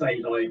 I would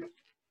say, like,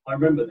 I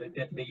remember that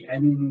at the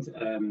end.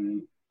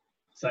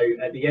 So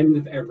at the end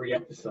of every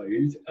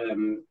episode,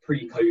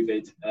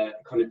 pre-COVID,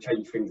 kind of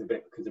changed things a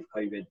bit because of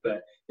COVID, but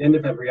at the end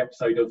of every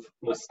episode of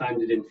my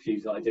standard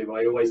interviews that I do,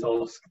 I always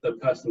ask the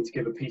person to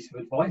give a piece of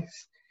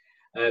advice.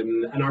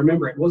 And I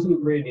remember it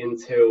wasn't really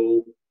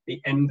until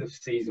the end of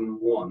season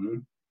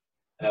 1,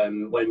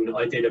 when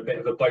I did a bit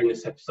of a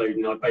bonus episode,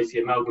 and I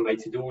basically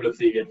amalgamated all of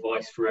the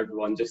advice from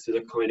everyone, just as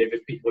a kind of,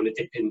 if people want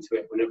to dip into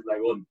it whenever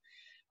they want.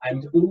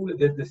 And all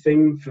the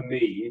thing for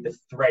me, the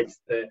thread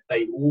that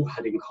they all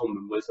had in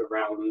common was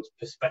around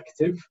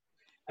perspective.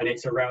 And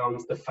it's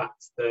around the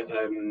fact that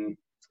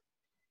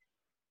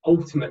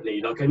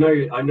ultimately, like, I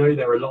know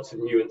there are lots of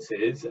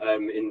nuances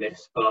in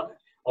this, but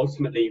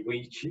ultimately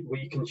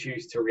we can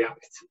choose to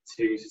react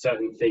to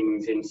certain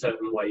things in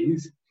certain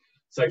ways.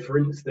 So for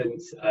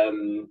instance,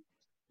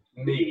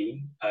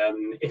 me,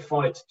 if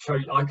I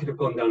could have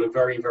gone down a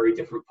very, very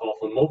different path,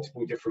 or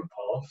multiple different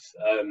paths.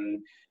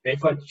 But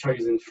if I'd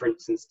chosen, for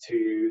instance,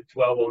 to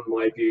dwell on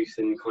my abuse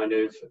and kind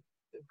of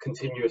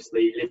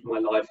continuously live my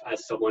life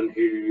as someone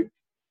who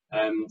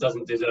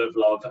doesn't deserve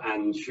love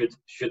and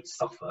should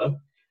suffer,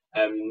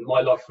 my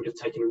life would have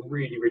taken a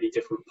really, really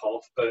different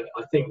path. But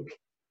I think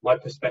my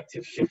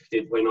perspective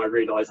shifted when I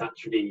realised,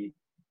 actually,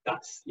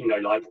 that's, you know,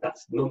 like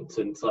that's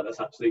nonsense, like that's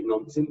absolute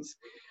nonsense.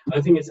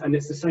 I think it's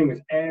the same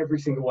with every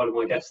single one of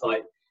my guests.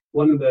 Like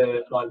one of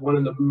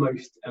the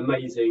most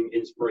amazing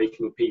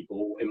inspirational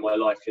people in my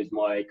life is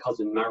my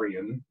cousin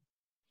Mariam,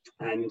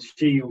 and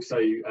she also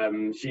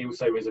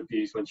was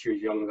abused when she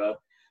was younger,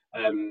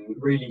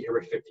 really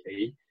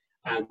horrifically,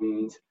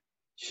 and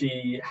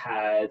she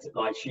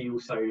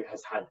also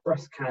has had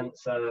breast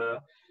cancer.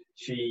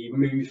 She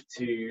moved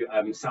to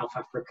South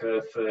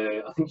Africa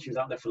for, I think she was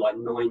out there for like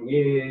 9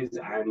 years,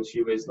 and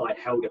she was like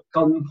held at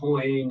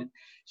gunpoint.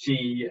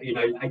 She, you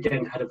know,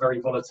 again had a very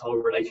volatile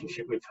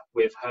relationship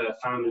with her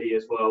family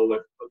as well,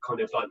 with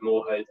kind of like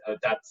more her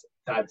dad's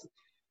dad.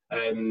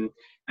 And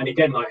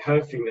again, like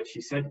her thing that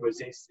she said was,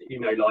 it's, you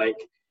know, like,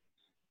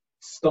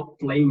 stop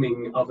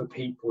blaming other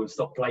people and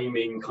stop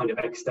blaming kind of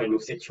external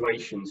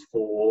situations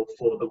for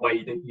the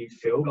way that you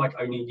feel. Like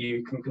only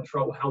you can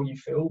control how you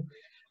feel.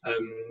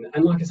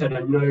 And like I said, I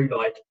know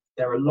like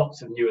there are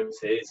lots of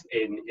nuances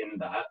in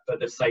that, but at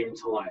the same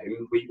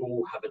time, we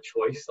all have a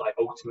choice. Like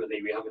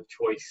ultimately, we have a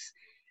choice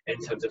in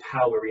terms of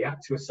how we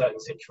react to a certain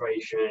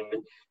situation,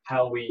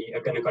 how we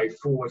are going to go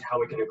forward, how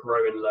we're going to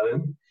grow and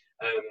learn.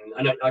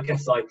 And I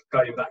guess like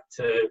going back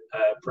to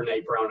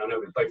Brene Brown, I know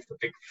we're both a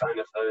big fan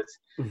of hers,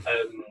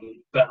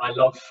 but I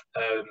love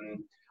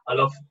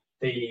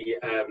the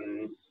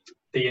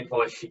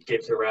advice she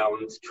gives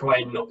around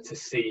trying not to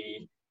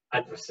see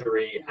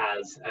adversary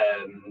as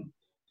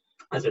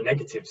a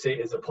negative, see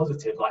it as a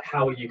positive. Like,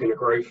 how are you going to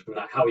grow from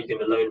that? How are you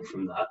going to learn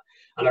from that?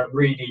 And I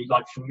really,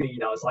 like, for me,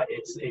 that was like,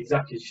 it's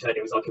exactly as you said,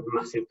 it was like a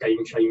massive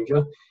game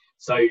changer.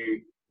 So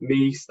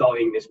me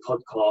starting this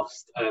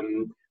podcast,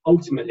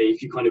 ultimately,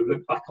 if you kind of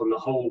look back on the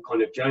whole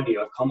kind of journey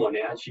I've come on,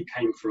 it actually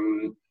came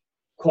from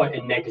quite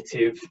a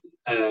negative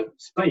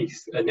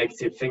space, a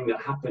negative thing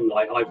that happened,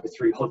 like either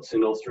through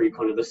Hodson or through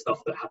kind of the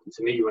stuff that happened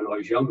to me when I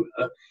was younger.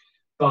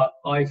 But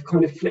I've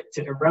kind of flipped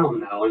it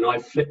around now, and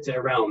I've flipped it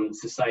around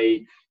to say,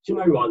 do you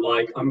know what,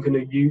 like, I'm going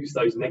to use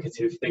those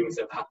negative things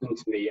that have happened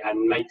to me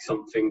and make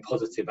something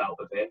positive out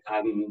of it.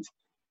 And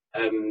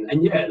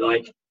yeah,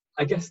 like,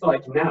 I guess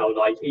like now,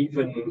 like,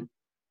 even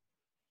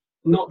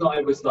not that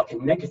I was like a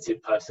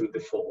negative person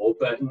before,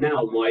 but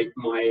now my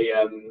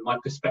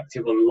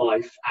perspective on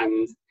life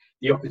and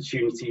the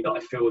opportunity that I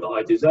feel that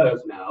I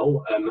deserve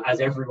now,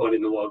 as everyone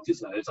in the world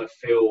deserves, I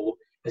feel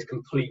has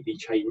completely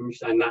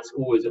changed. And that's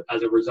always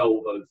as a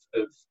result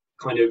of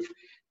kind of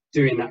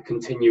doing that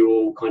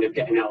continual kind of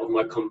getting out of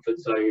my comfort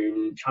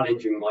zone,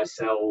 challenging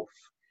myself.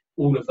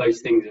 All of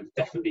those things have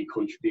definitely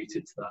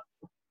contributed to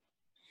that.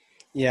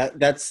 Yeah,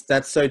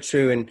 that's so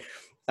true. And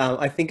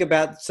I think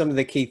about some of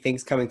the key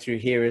things coming through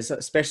here is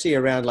especially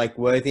around like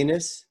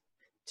worthiness,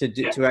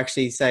 to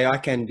actually say, I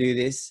can do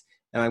this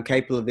and I'm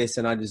capable of this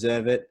and I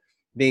deserve it.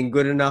 Being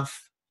good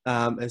enough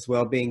as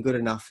well, being good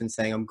enough and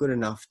saying I'm good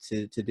enough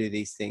to do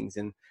these things.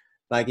 And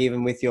like,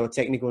 even with your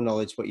technical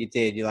knowledge, what you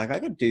did, you're like, I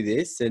could do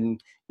this. And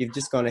you've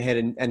just gone ahead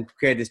and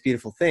created this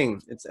beautiful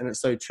thing. It's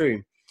so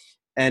true.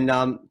 And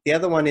the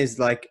other one is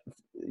like,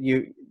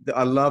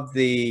 I love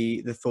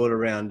the thought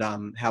around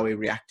how we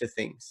react to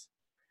things.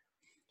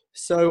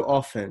 So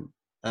often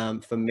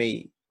for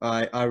me,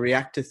 I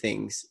react to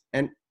things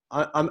and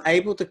I'm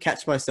able to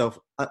catch myself,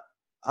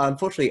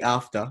 unfortunately,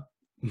 after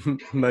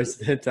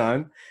most of the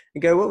time,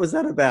 and go, what was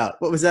that about?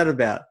 What was that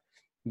about?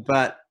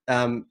 But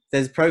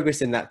there's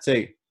progress in that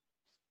too,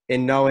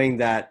 in knowing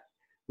that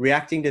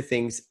reacting to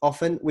things,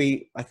 often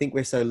I think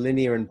we're so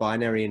linear and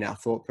binary in our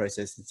thought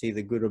process. It's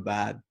either good or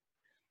bad.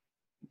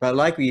 But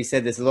like you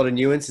said, there's a lot of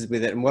nuances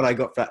with it. And what I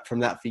got from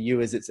that for you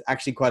is it's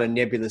actually quite a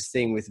nebulous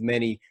thing with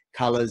many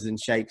colors and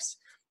shapes.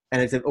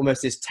 And it's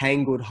almost this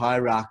tangled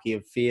hierarchy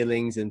of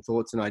feelings and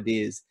thoughts and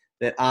ideas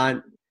that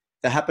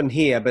happen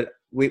here, but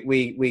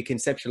we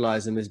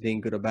conceptualize them as being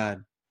good or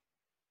bad.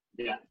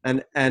 Yeah.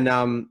 And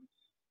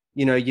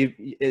you know,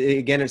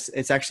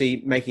 it's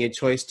actually making a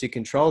choice to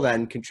control that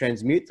and can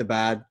transmute the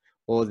bad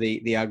or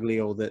the ugly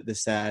or the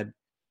sad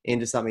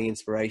into something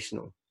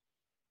inspirational.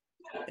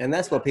 And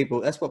that's what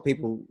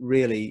people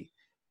really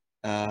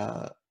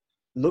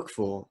look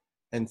for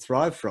and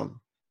thrive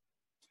from.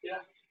 Yeah,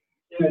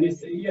 and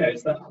it's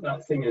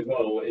that thing as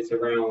well. It's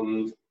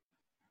around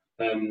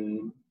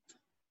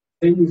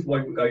things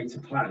won't go to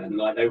plan,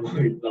 like they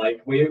won't.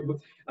 Like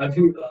I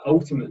think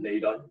ultimately,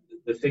 like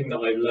the thing that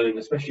I've learned,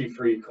 especially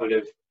through kind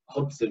of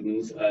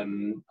Hodson's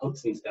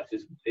stuff,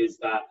 is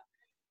that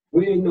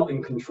we're not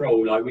in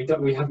control. Like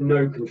we have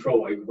no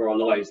control over our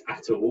lives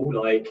at all.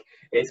 Like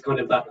it's kind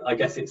of that, I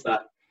guess it's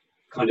that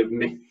kind of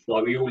myth,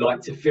 like we all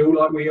like to feel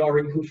like we are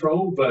in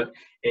control, but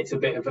it's a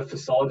bit of a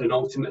facade, and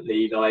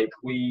ultimately, like,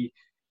 we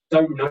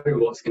don't know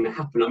what's going to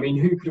happen. I mean,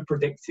 who could have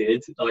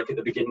predicted, like, at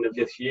the beginning of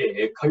this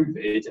year,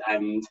 COVID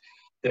and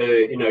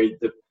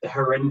the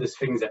horrendous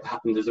things that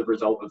happened as a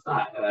result of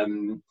that?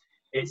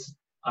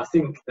 I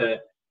think that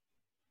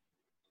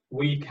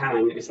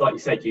it's like you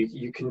said,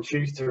 you can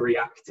choose to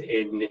react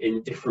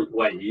in different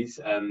ways,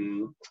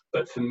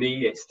 but for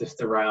me it's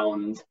just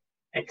around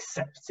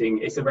accepting.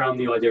 It's around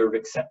the idea of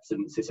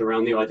acceptance. It's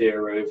around the idea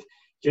of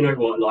do you know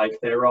what, like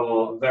there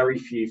are very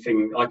few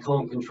things I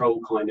can't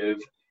control, kind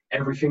of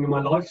everything in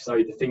my life. So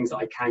the things that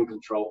I can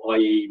control,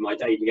 i.e. my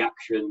daily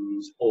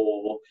actions,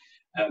 or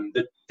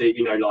the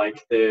you know,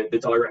 like the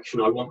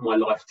direction I want my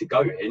life to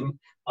go in,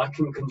 I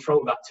can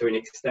control that to an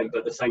extent. But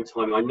at the same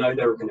time, I know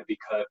there are going to be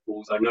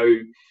curveballs. I know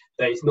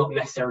that it's not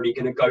necessarily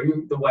going to go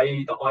the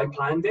way that I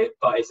planned it,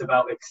 but it's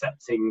about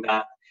accepting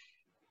that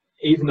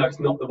even though it's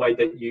not the way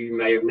that you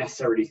may have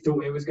necessarily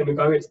thought it was going to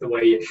go, it's the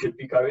way it should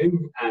be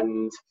going.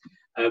 And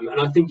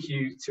I think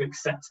to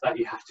accept that,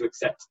 you have to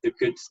accept the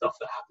good stuff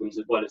that happens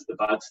as well as the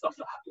bad stuff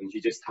that happens.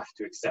 You just have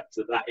to accept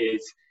that that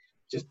is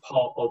just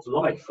part of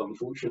life,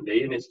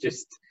 unfortunately, and it's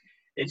just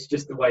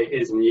the way it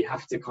is. And you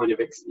have to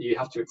you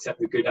have to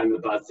accept the good and the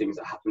bad things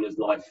that happen as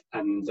life,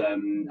 and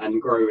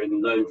grow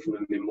and learn from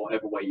them in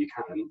whatever way you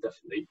can.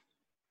 Definitely.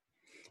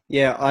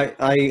 Yeah,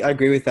 I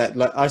agree with that.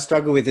 Like, I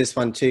struggle with this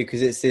one too,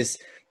 because it's this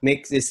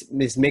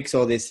mix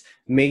or this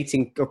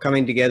meeting or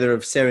coming together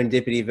of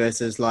serendipity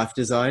versus life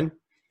design.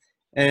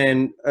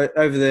 And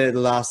over the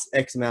last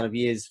X amount of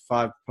years,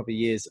 5 probably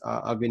years,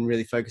 I've been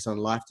really focused on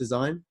life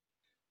design.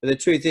 But the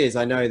truth is,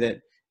 I know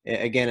that,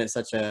 again, it's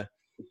such a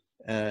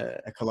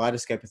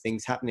kaleidoscope of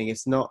things happening.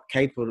 It's not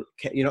capable,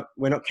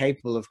 we're not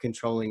capable of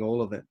controlling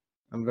all of it.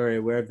 I'm very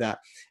aware of that.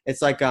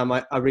 It's like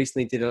I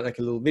recently did like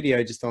a little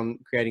video just on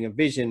creating a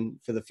vision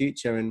for the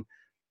future, and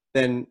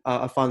then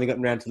I finally got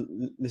around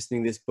to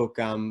listening to this book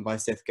by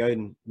Seth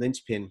Godin,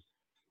 Linchpin,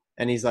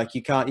 and he's like,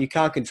 you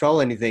can't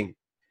control anything.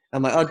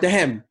 I'm like, oh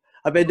damn,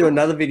 I better do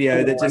another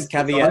video that just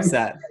caveats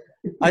that.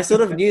 I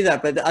sort of knew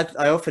that, but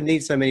I often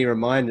need so many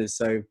reminders.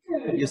 So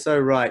you're so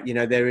right. You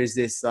know, there is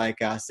this like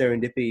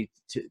serendipity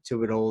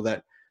to it all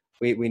that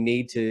we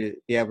need to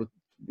be able to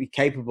be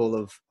capable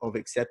of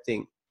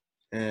accepting.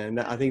 And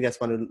I think that's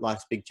one of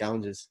life's big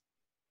challenges.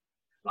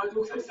 I'd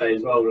also say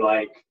as well,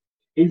 like,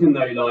 even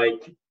though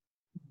like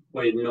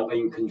we're not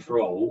in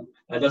control,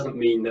 that doesn't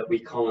mean that we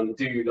can't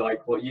do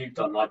like what you've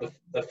done. Like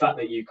the fact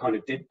that you kind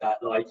of did that,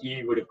 like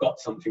you would have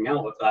got something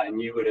out of that, and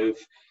you would have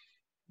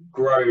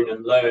grown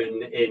and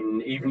learned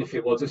in, even if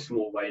it was a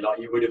small way, like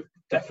you would have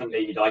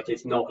definitely, like,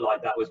 it's not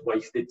like that was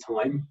wasted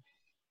time.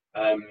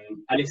 And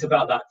it's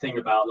about that thing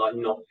about like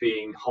not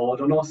being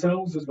hard on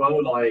ourselves as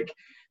well. Like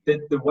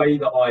the way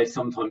that I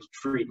sometimes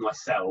treat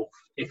myself,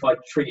 if I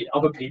treated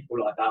other people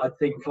like that, I'd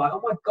think like,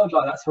 oh my God,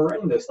 like that's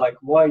horrendous. Like,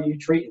 why are you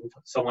treating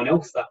someone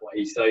else that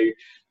way? So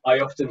I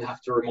often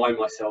have to remind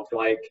myself,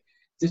 like,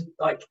 just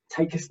like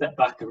take a step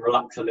back and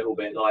relax a little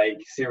bit.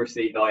 Like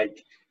seriously,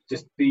 like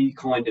just be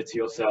kinder to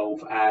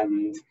yourself.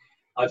 And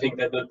I think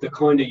that the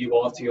kinder you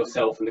are to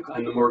yourself, and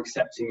the more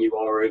accepting you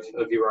are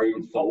of your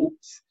own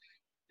faults,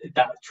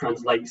 that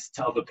translates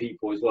to other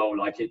people as well.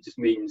 Like it just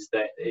means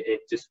that it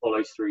just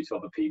follows through to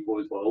other people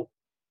as well.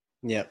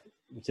 Yeah,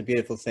 it's a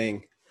beautiful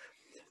thing.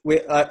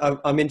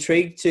 I'm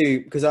intrigued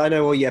too, because I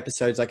know all your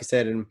episodes, like I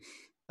said, and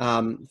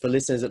for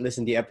listeners that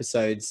listen to your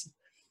episodes,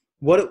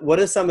 what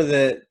are some of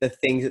the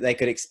things that they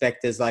could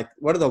expect as, like,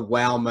 what are the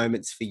wow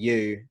moments for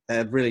you that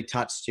have really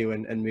touched you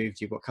and moved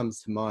you? What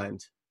comes to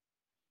mind?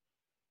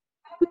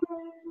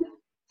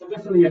 So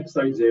definitely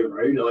episode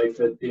 0, like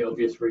for the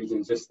obvious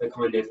reasons, just the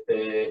kind of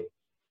the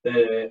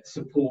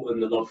support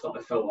and the love that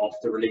I felt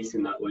after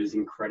releasing that was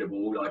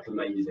incredible, like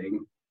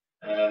amazing.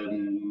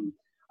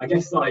 I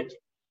guess like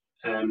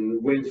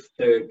with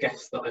the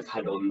guests that I've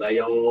had on, they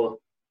are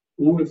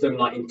all of them,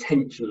 like,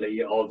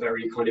 intentionally are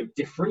very kind of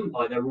different.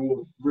 Like they're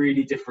all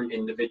really different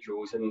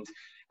individuals, and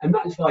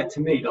that's like, to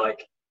me,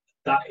 like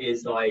that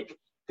is like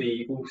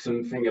the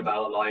awesome thing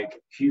about like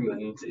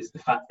humans, is the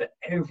fact that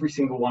every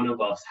single one of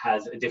us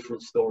has a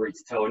different story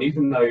to tell. And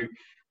even though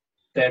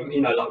them, you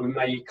know, like we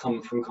may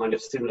come from kind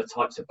of similar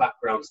types of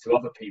backgrounds to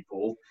other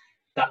people,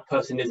 that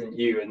person isn't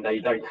you, and they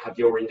don't have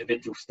your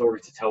individual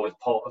story to tell as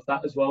part of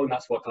that as well. And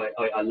that's what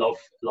I love.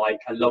 Like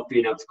I love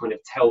being able to kind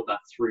of tell that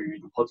through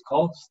the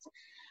podcast.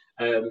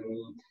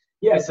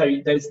 Yeah, so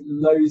there's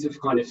loads of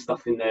kind of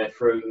stuff in there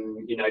from,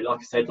 you know, like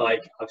I said,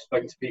 like I've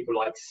spoken to people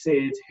like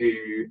Sid,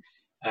 who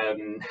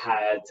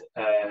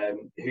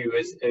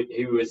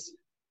was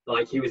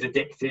like, he was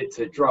addicted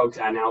to drugs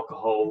and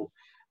alcohol,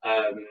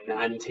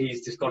 and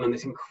he's just gone on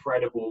this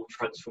incredible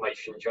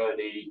transformation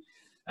journey.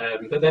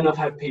 But then I've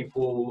had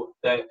people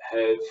that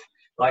have,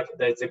 like,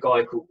 there's a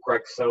guy called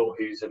Greg Searle,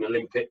 who's an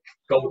Olympic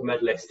gold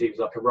medalist. He was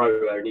like a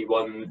rower, and he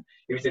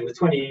was in the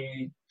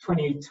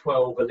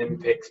 2012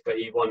 Olympics, but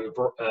he won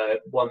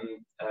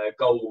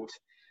gold,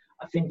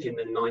 I think, in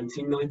the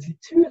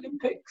 1992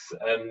 Olympics.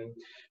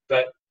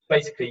 But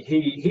basically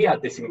he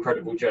had this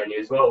incredible journey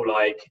as well,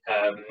 like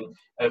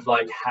of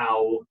like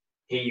how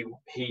he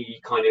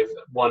kind of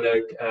won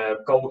a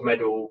gold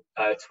medal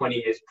 20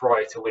 years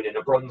prior to winning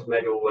a bronze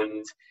medal,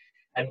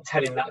 and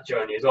telling that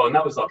journey as well. And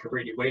that was like a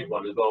really weird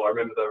one as well. I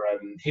remember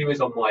he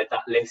was on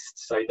that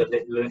list, so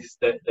the list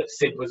that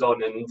Sid was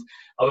on and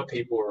other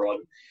people were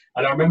on.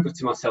 And I remember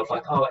to myself,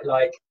 like, oh,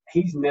 like,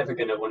 he's never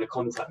going to want to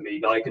contact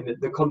me. Like, and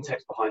the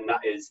context behind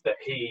that is that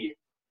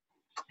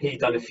he'd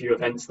done a few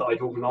events that I'd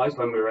organised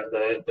when we were at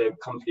the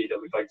company that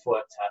we both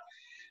worked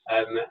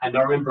at. And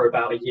I remember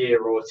about a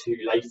year or two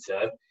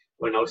later,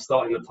 when I was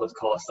starting the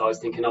podcast, I was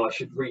thinking, oh, I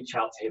should reach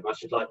out to him. I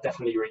should like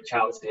definitely reach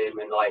out to him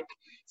and like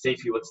see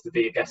if he wants to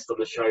be a guest on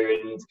the show.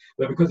 And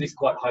but because he's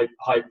quite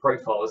high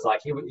profile, I was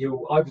like,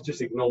 he'll either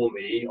just ignore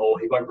me or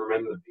he won't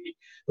remember me.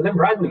 But then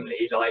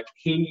randomly, like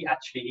he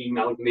actually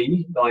emailed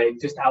me, like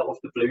just out of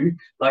the blue,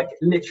 like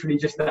literally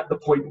just at the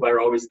point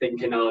where I was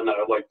thinking, oh no,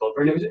 I won't bother.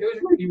 And it was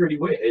really, really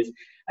weird.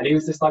 And he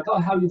was just like, oh,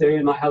 how you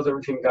doing? Like, how's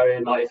everything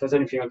going? Like, if there's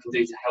anything I can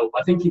do to help.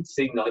 I think he'd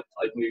seen that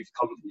I'd moved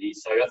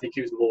companies, so I think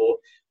he was more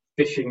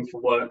fishing for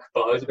work,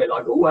 but I was a bit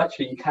like, oh,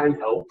 actually, you can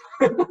help.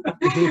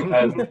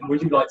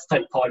 Would you like to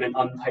take part in an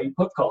unpaid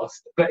podcast?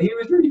 But he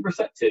was really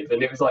receptive,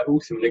 and it was like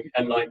awesome.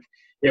 And like,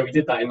 yeah, we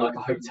did that in like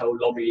a hotel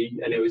lobby,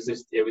 and it was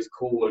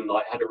cool, and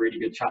like had a really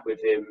good chat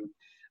with him.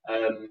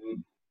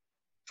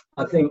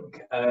 I think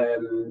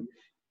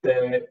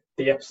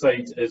the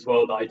episode as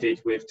well that I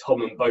did with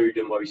Tom and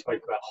Bowden, where we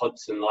spoke about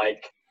Hodson,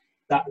 like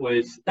that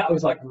was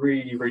like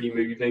really, really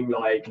moving.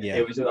 Like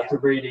it was like a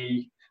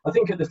really, I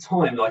think at the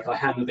time, like I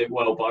handled it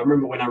well, but I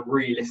remember when I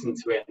re-listened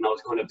to it and I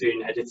was kind of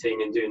doing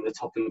editing and doing the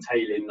top and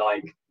tailing,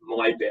 like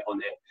my bit on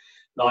it,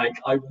 like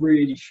I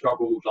really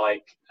struggled to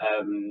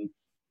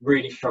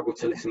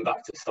listen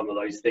back to some of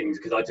those things,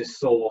 because I just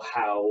saw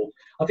how,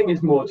 I think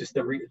it's more just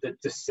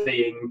just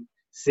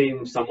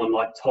seeing someone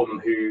like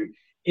Tom, who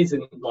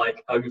isn't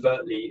like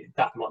overtly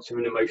that much of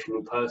an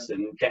emotional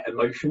person, get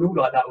emotional.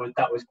 Like that was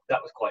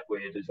quite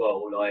weird as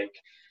well, like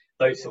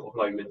those sort of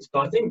moments.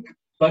 But I think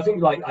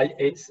like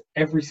it's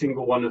every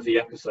single one of the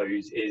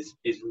episodes is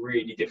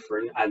really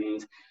different,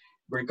 and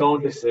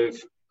regardless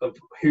of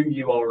who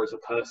you are as a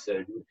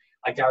person,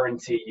 I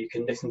guarantee you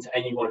can listen to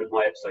any one of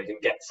my episodes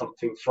and get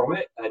something from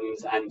it,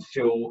 and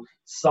feel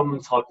some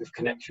type of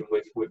connection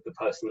with the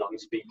person that I'm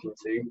speaking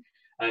to,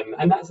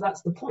 and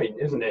that's the point,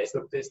 isn't it?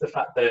 It's the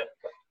fact that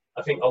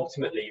I think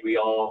ultimately we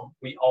are all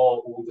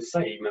the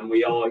same, and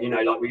we are, you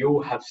know, like we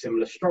all have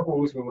similar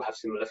struggles, we all have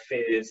similar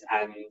fears,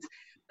 and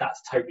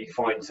that's totally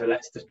fine. So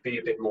let's just be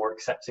a bit more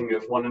accepting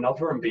of one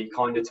another and be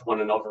kinder to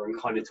one another and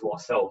kinder to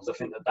ourselves. I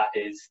think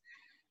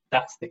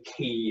that's the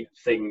key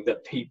thing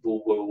that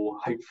people will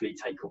hopefully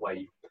take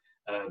away.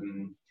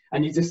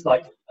 And you just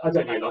like, I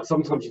don't know, like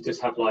sometimes you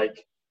just have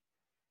like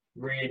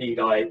really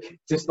like,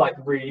 just like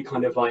really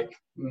kind of like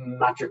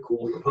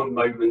magical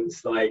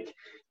moments, like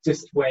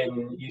just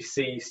when you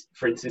see,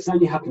 for instance, it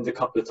only happened a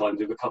couple of times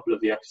with a couple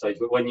of the episodes,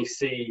 but when you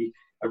see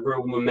a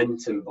real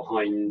momentum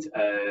behind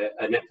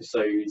an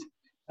episode,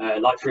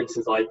 like for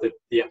instance, like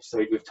the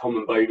episode with Tom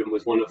and Bowden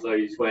was one of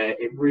those where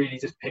it really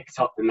just picked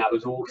up, and that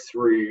was all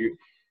through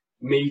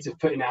me just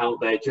putting it out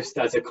there just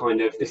as a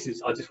kind of,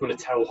 I just want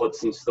to tell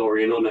Hodson's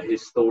story and honour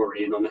his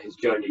story and honour his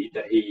journey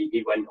that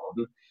he went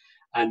on,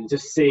 and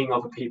just seeing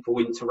other people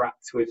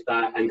interact with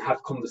that and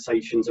have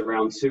conversations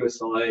around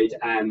suicide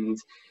and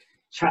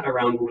chat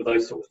around all of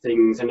those sort of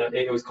things. And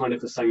it was kind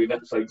of the same with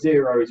episode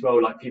 0 as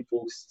well, like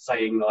people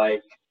saying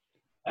like,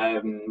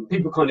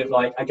 people kind of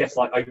like, I guess,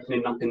 like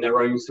opening up in their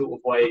own sort of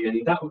way,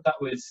 and that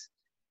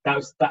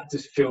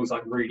just feels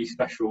like really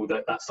special,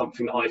 that that's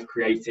something that I've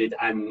created,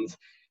 and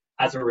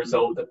as a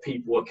result that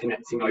people are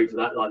connecting over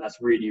that, like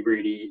that's really,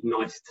 really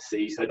nice to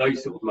see. So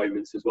those sort of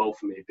moments as well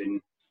for me have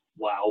been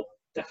wow,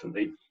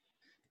 definitely.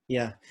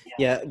 Yeah.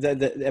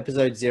 The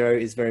episode 0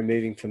 is very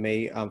moving for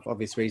me, for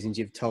obvious reasons.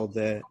 You've told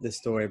the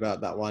story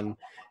about that one.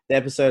 The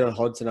episode on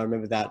Hodson, I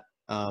remember that,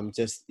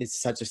 just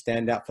it's such a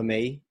standout for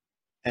me.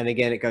 And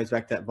again, it goes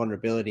back to that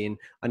vulnerability. And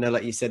I know,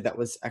 like you said, that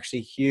was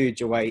actually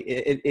huge away.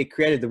 It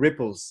created the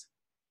ripples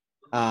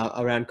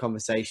around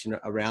conversation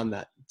around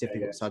that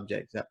difficult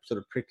subject, that sort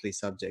of prickly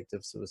subject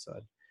of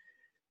suicide.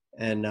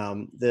 And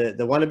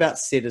the one about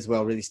Sid as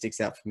well really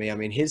sticks out for me. I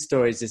mean, his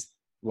story is just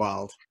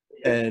wild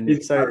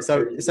and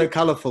so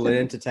colourful and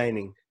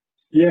entertaining.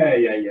 Yeah,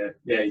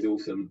 he's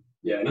awesome.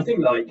 Yeah, and I think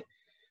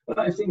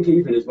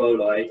even as well,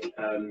 like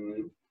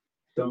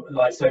so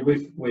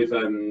with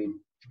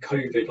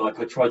COVID, like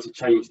I tried to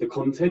change the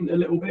content a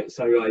little bit,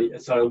 so I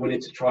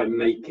wanted to try and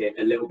make it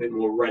a little bit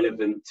more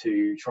relevant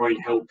to try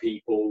and help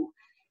people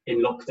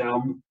in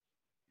lockdown.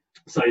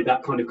 So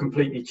that kind of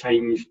completely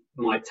changed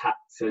my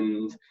tact,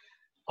 and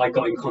I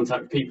got in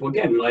contact with people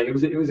again. Like it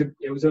was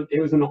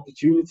an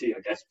opportunity, I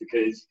guess,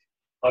 because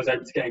I was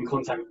able to get in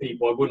contact with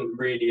people I wouldn't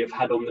really have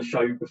had on the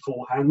show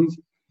beforehand.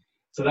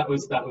 So that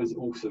was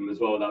awesome as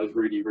well. That was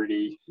really,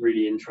 really,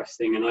 really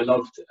interesting, and I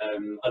loved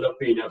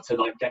being able to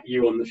like get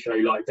you on the show.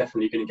 Like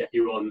definitely going to get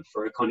you on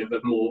for a kind of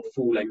a more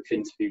full length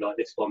interview like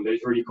this one. But it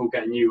was really cool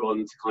getting you on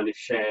to kind of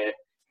share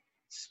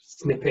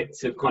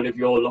snippets of kind of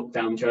your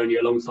lockdown journey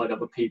alongside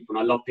other people. And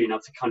I love being able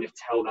to kind of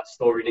tell that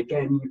story. And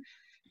again,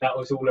 that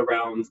was all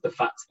around the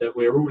fact that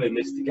we're all in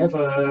this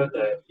together.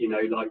 That, you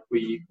know, like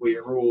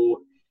we're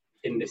all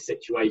in this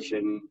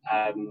situation,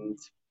 and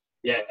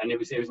yeah, and it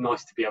was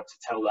nice to be able to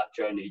tell that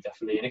journey,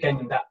 definitely. And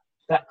again,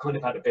 that kind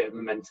of had a bit of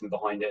momentum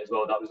behind it as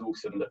well. That was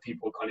awesome, that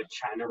people were kind of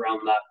chatting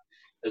around that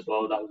as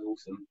well. That was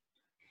awesome.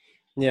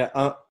 Yeah,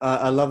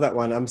 I love that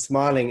one. I'm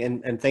smiling,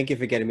 and thank you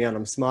for getting me on.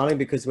 I'm smiling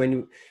because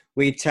when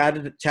we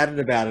chatted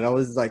about it, I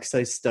was like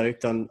so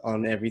stoked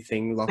on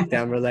everything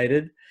lockdown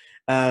related.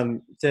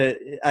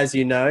 As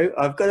you know,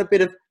 I've got a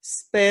bit of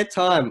spare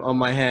time on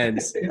my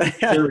hands.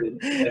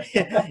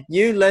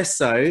 You less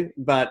so,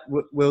 but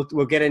we'll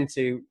get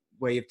into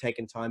where you've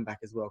taken time back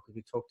as well, because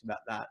we talked about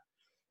that.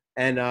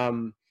 And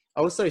I'm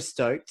also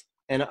stoked,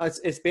 and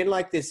it's been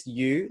like this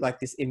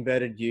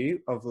inverted U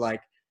of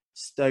like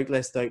stoked,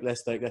 less stoked,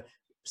 less stoked,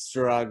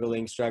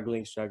 struggling.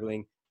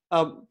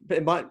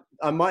 But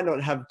I might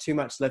not have too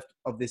much left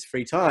of this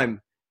free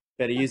time.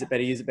 Better use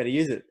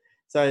it.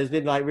 So it's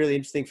been like really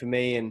interesting for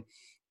me. And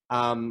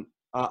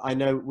I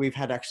know we've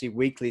had actually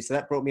weekly, so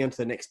that brought me on to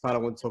the next part I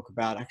want to talk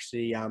about.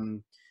 Actually,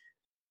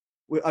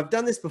 I've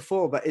done this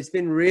before, but it's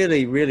been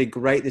really, really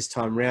great this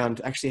time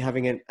round, actually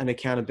having an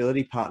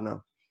accountability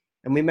partner.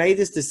 And we made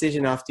this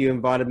decision after you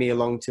invited me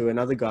along to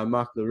another guy,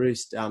 Mark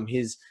LaRouste,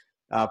 his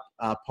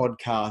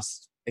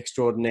podcast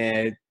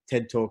extraordinaire,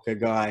 TED Talker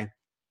guy,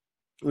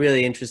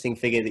 really interesting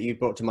figure that you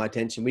brought to my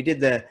attention. We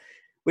did the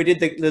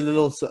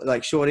little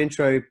like short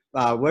intro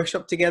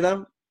workshop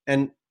together,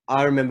 and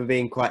I remember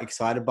being quite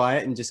excited by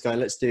it and just going,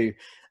 let's do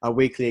a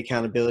weekly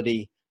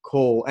accountability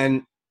call.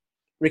 And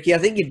Ricky, I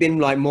think you've been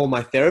like more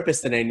my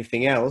therapist than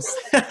anything else.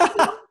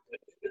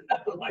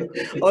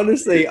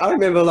 Honestly, I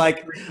remember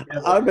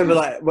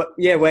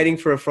waiting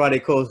for a Friday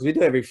call,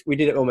 because we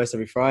did it almost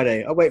every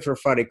Friday. I wait for a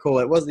Friday call.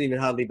 It wasn't even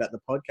hardly about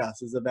the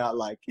podcast. It was about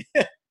like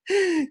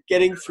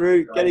getting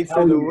through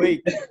the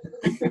week.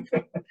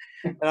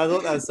 And I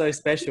thought that was so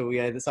special.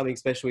 There's something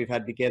special we've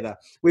had together.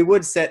 We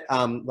would set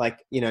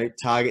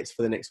targets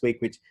for the next week,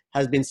 which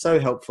has been so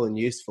helpful and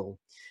useful.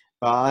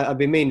 But I've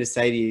been meaning to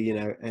say to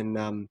you,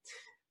 and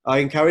I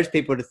encourage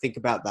people to think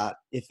about that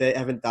if they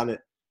haven't done it,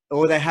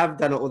 or they have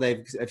done it, or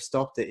they've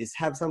stopped it, is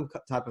have some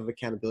type of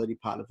accountability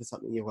partner for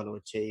something you want to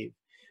achieve.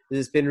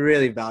 It's been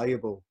really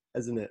valuable,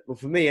 hasn't it? Well,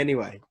 for me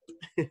anyway.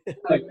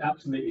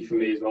 Absolutely, for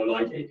me as well.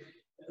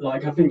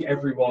 Like I think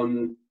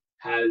everyone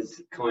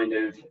has kind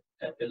of,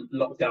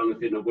 lockdown has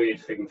been a weird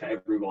thing for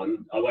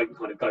everyone. I won't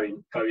kind of go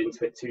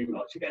into it too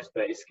much, I guess,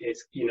 but it's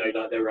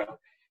like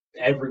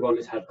everyone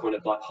has had kind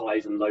of like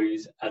highs and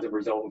lows as a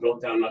result of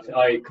lockdown.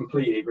 I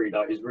completely agree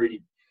that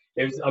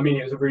it was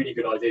a really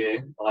good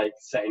idea, like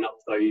setting up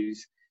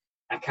those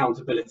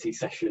accountability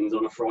sessions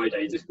on a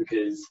Friday, just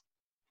because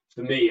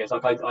for me it's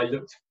like I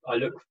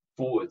look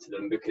forward to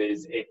them,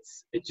 because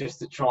it's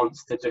just a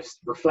chance to just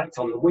reflect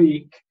on the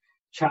week,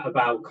 chat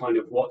about kind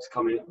of what's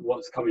coming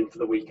for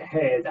the week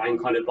ahead, and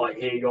kind of like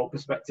hear your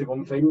perspective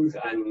on things.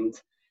 And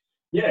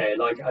yeah,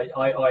 like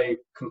I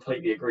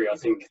completely agree. I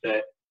think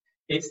that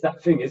it's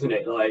that thing, isn't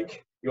it?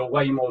 Like, you're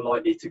way more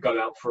likely to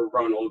go out for a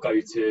run or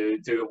go to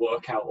do a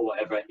workout or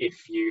whatever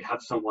if you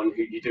have someone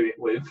who you do it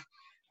with.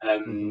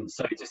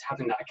 So just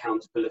having that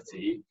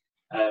accountability.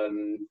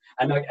 And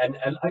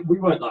we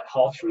weren't like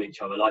harsh on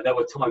each other. Like, there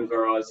were times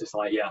where I was just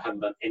like, yeah, I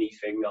haven't done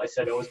anything that I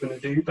said I was going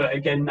to do. But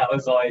again, that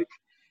was like,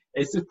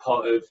 it's just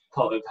part of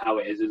how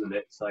it is, isn't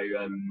it? So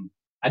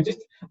and just,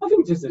 I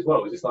think just as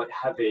well, just like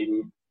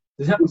having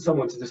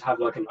someone to just have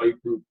like an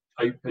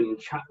open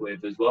chat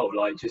with as well,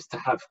 like just to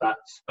have that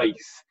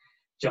space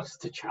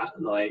just to chat.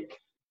 Like,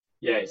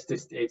 yeah, it's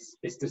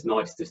just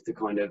nice just to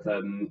kind of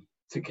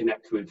to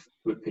connect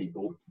with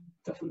people,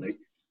 definitely.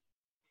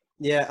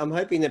 Yeah, I'm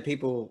hoping that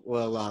people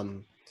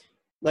will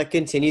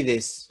continue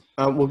this.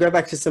 We'll go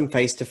back to some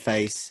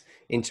face-to-face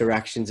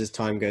interactions as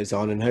time goes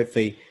on, and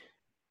hopefully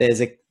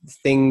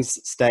things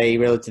stay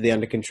relatively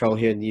under control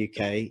here in the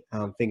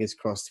UK. Fingers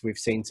crossed. We've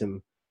seen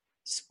some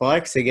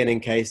spikes again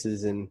in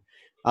cases in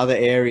other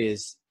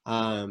areas,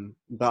 but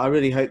I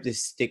really hope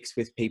this sticks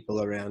with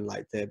people around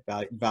like the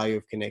value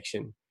of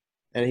connection.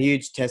 And a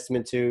huge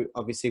testament to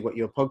obviously what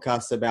your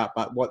podcast's about,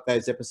 but what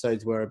those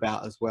episodes were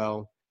about as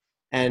well.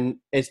 And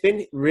it's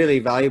been really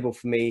valuable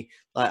for me.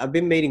 Like, I've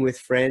been meeting with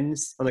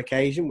friends on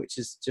occasion, which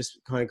is just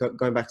kind of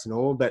going back to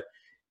normal, but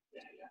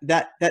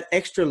that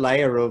extra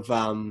layer of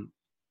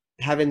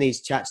having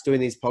these chats, doing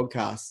these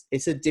podcasts,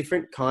 it's a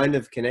different kind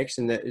of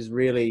connection that is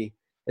really,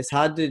 it's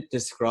hard to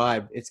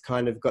describe. It's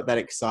kind of got that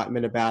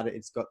excitement about it.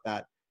 It's got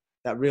that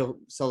real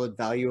solid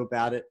value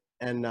about it.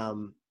 And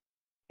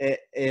it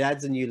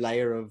adds a new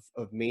layer of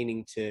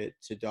meaning to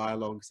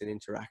dialogues and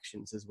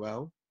interactions as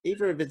well,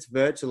 either if it's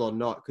virtual or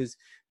not. Because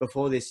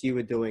before this,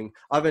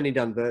 I've only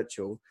done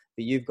virtual,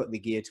 but you've got the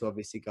gear to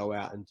obviously go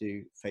out and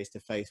do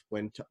face-to-face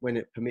when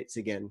it permits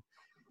again.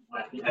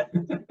 Yeah.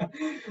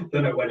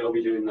 Don't know when I'll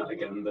be doing that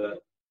again, but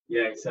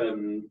yeah,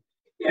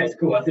 it's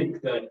cool. I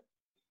think that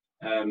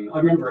I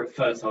remember at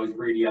first I was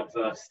really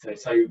adverse to.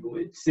 So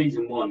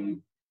season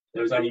 1,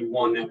 there was only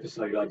one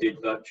episode I did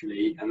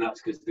virtually, and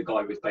that's because the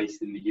guy was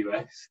based in the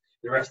US.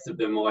 The rest of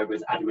them I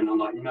was adamant. I'm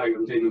like, no,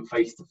 I'm doing them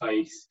face to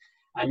face.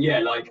 And yeah,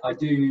 like, I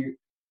do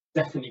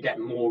definitely get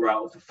more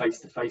out of the face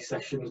to face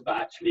sessions, but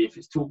actually, if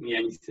it's taught me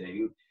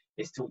anything,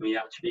 it's taught me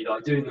actually,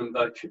 like, doing them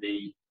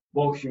virtually,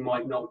 whilst you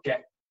might not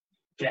get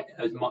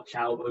as much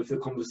out of the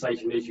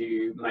conversation as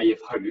you may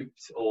have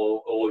hoped,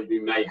 or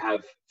you may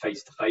have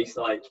face to face,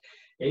 like,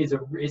 it's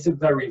a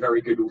very,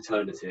 very good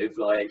alternative.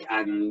 Like,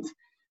 and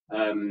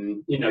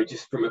you know,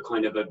 just from a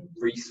kind of a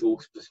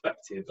resource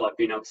perspective, like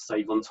being able to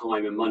save on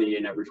time and money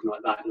and everything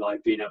like that,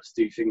 like being able to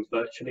do things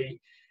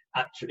virtually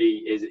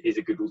actually is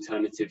a good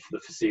alternative for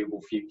the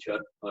foreseeable future,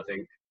 I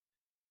think.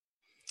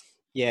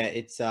 Yeah,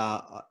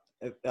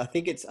 I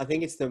think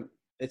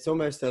it's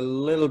almost a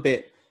little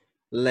bit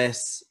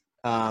less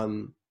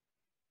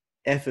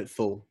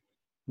effortful,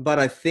 but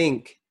I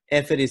think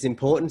effort is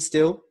important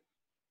still.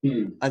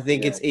 I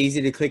think it's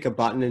easy to click a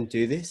button and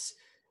do this,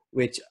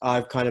 which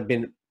I've kind of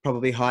been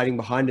probably hiding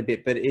behind a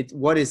bit, but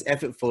what is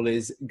effortful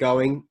is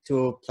going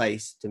to a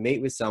place to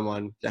meet with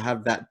someone, to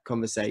have that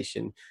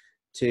conversation,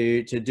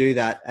 to do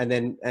that,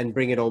 and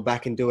bring it all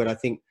back and do it. I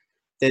think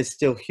there's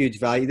still huge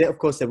value there. Of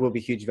course, there will be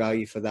huge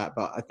value for that,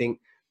 but I think,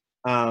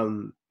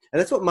 and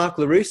that's what Mark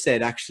LaRue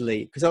said,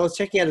 actually, because I was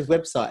checking out his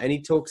website and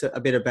he talks a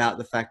bit about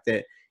the fact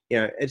that, you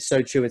know, it's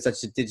so true in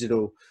such a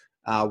digital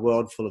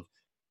world full of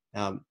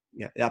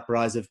the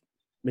uprise of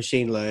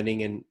machine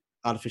learning and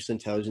artificial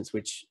intelligence,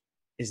 which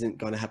isn't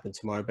going to happen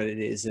tomorrow, but it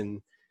is.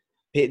 And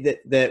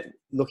they're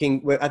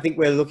looking, I think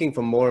we're looking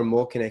for more and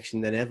more connection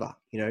than ever,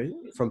 you know,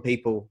 from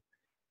people,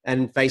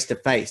 and face to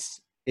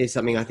face is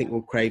something I think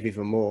we'll crave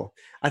even more.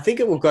 I think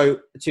it will go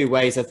two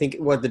ways. I think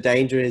what the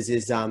danger is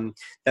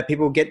that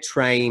people get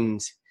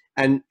trained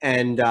and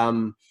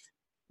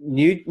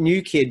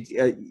new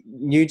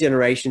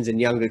generations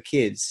and younger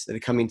kids that are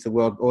coming to the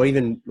world, or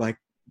even like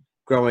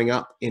growing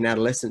up in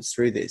adolescence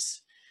through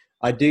this,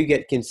 I do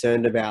get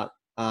concerned about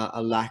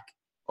a lack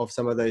of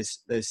some of those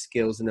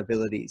skills and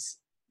abilities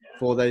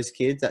for those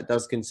kids. That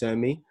does concern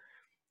me,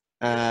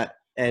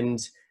 and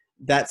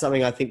that's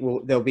something I think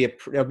there'll be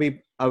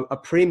a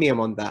premium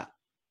on that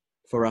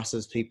for us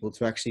as people,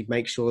 to actually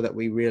make sure that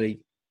we really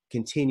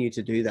continue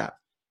to do that.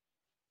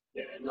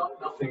 Yeah,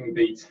 nothing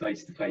beats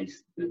face to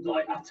face,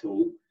 like, at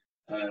all.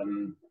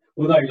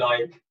 Although,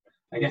 like,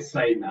 I guess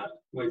saying that,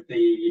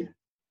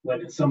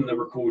 when some of the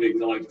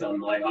recordings I've done,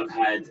 like, I've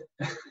had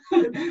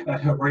a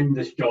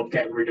horrendous job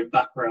getting rid of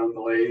background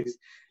noise.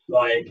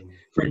 Like,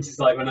 for instance,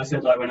 like when I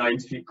said, like, when I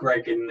interviewed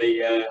Greg in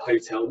the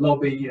hotel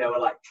lobby, you know,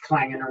 like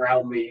clanging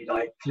around me,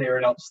 like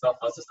clearing up stuff.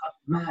 I was just like,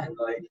 man,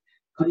 like,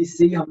 can't you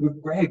see I'm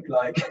with Greg?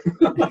 Like,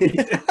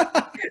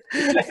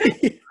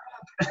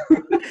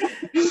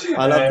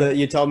 I love that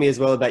you told me as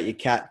well about your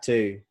cat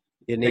too.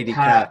 Your needy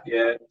cat.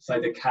 Yeah. So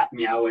the cat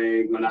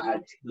meowing when I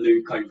had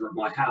Luke over at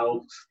my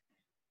house.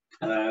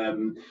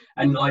 And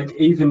like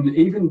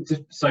even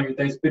so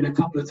there's been a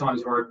couple of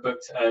times where I've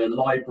booked a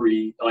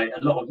library, like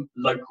a lot of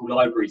local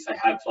libraries, they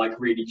have like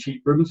really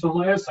cheap rooms for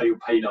hire, so you'll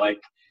pay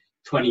like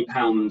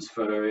 £20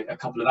 for a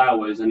couple of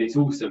hours, and it's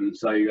awesome.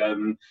 So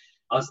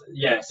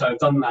so I've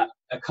done that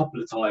a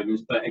couple of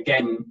times, but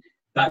again,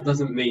 that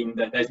doesn't mean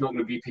that there's not going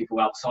to be people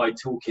outside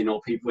talking, or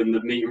people in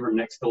the meeting room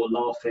next door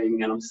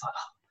laughing, and I'm just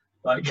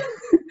like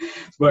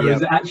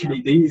whereas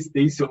actually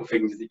these sort of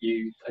things that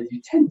you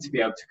tend to be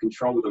able to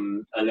control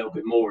them a little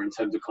bit more in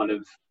terms of kind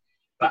of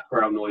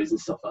background noise and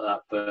stuff like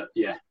that. But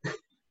yeah,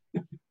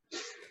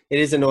 it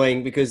is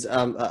annoying because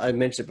I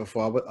mentioned it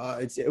before, but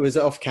it was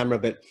off camera,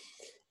 but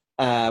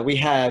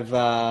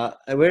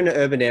we're in an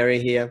urban area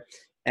here,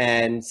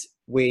 and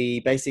we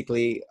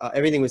basically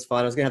everything was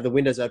fine. I was gonna have the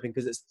windows open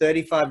because it's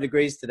 35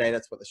 degrees today.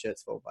 That's what the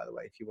shirt's for, by the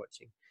way, if you're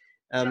watching.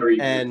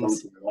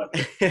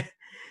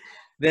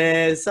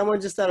 There's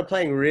someone just started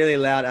playing really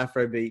loud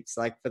Afro beats,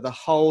 like for the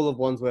whole of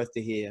Wandsworth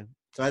to hear.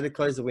 So I had to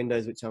close the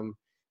windows, that's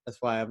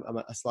why I'm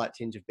a slight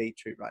tinge of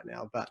beetroot right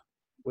now. But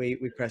we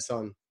press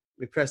on.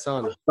 We press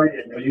on.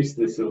 I'm used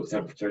to this sort of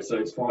temperature, so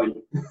it's fine.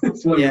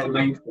 It's what you're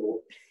made for.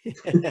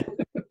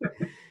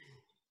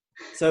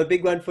 So a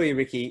big one for you,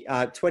 Ricky.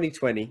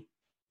 2020.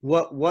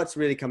 What's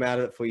really come out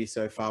of it for you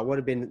so far? What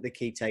have been the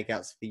key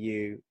takeouts for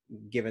you,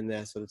 given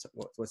the sort of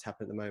what's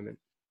happened at the moment?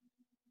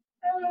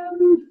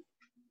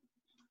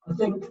 I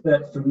think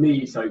that for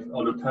me, so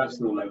on a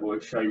personal level,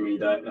 it's shown me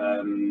that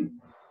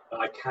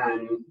I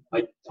can,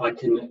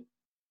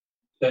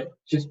 that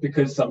just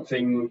because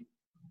something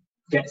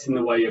gets in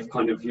the way of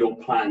kind of your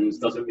plans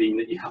doesn't mean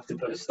that you have to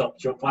put a stop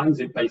to your plans.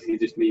 It basically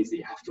just means that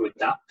you have to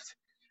adapt.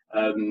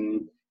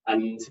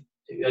 And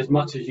as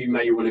much as you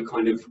may want to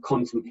kind of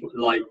contemplate,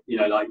 like, you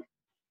know, like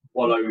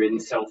wallow in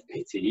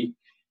self-pity,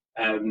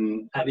 at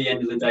the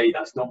end of the day,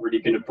 that's not really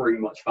going to bring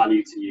much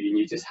value to you, and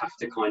you just have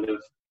to kind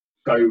of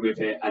go with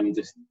it and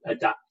just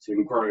adapt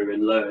and grow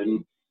and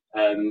learn,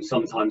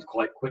 sometimes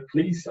quite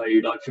quickly. So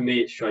like for me,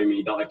 it's shown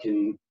me that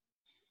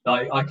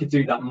I could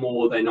do that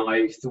more than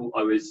I thought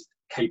I was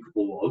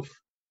capable of.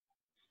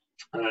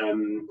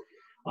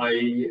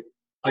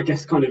 I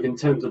guess kind of in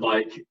terms of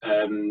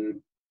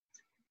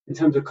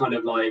kind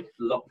of like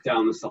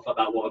lockdown and stuff like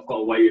that, what I've got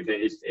away with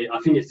it is, I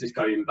think it's just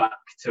going back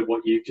to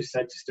what you just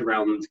said, just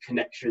around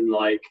connection,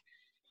 like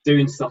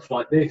doing stuff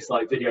like this,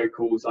 like video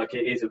calls. Like,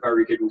 it is a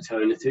very good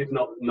alternative,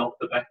 not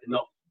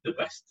the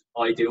best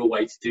ideal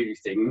way to do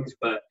things,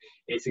 but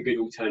it's a good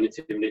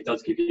alternative, and it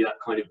does give you that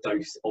kind of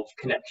dose of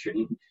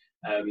connection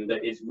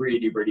that is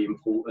really, really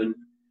important.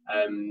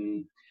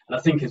 And I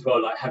think as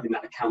well, like having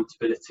that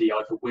accountability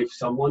either with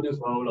someone as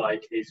well,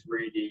 like, is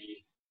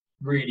really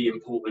really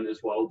important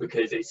as well,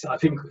 because I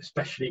think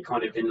especially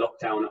kind of in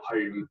lockdown at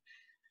home,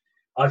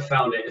 I've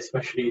found it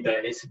especially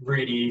that it's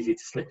really easy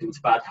to slip into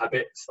bad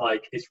habits.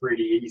 Like, it's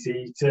really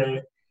easy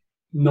to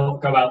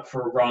not go out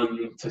for a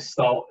run, to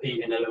start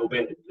eating a little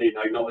bit,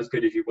 not as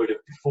good as you would have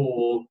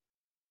before.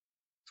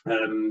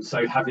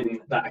 So having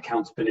that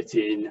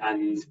accountability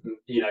and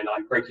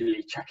like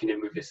regularly checking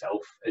in with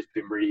yourself has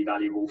been really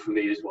valuable for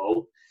me as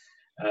well.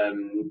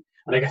 And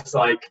I guess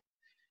like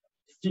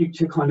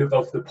future kind of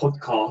the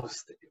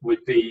podcast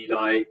would be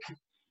like,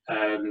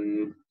 I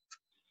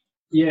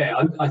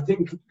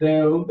think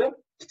there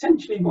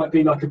potentially might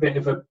be like a bit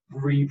of a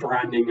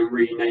rebranding and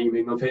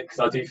renaming of it, because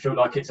I do feel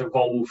like it's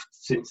evolved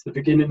since the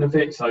beginning of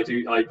it. So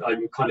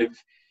I'm kind of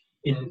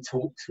in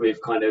talks with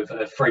kind of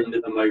a friend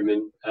at the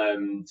moment,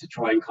 to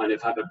try and kind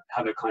of have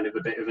a kind of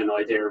a bit of an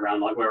idea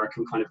around like where I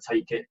can kind of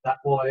take it that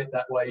way.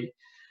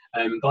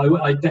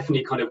 But I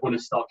definitely kind of want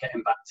to start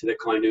getting back to the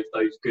kind of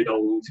those good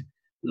old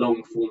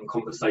long form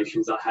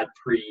conversations I had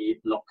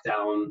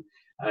pre-lockdown,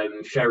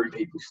 sharing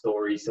people's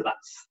stories. So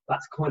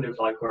that's kind of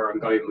like where I'm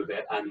going with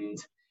it. And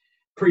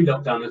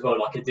pre-lockdown as well,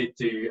 like I did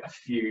do a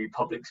few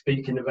public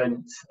speaking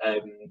events.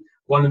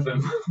 One of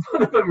them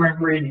went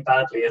really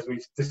badly, as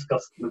we've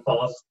discussed in the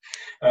past.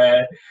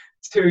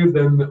 Two of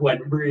them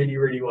went really,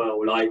 really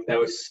well. Like, they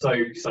were so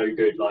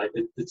good. Like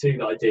the two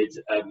that I did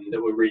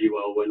that were really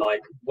well were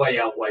like way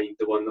outweighed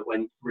the one that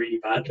went really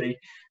badly.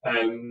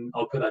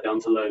 I'll put that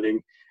down to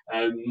learning.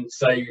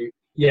 So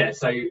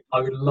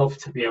I would love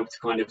to be able to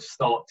kind of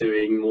start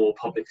doing more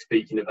public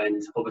speaking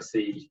events.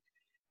 Obviously,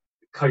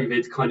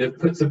 COVID kind of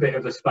puts a bit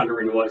of a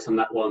spanner in the works on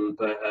that one,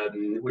 but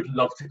would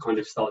love to kind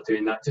of start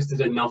doing that just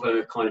as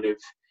another kind of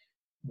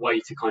way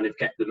to kind of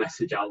get the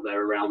message out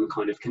there around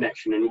kind of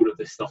connection and all of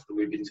this stuff that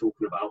we've been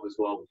talking about as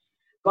well.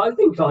 But I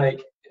think,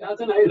 like, I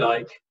don't know,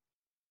 like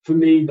for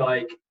me,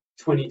 like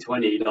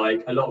 2020,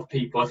 like a lot of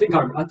people, I think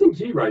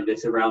you wrote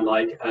this around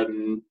like,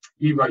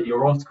 you wrote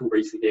your article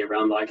recently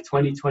around like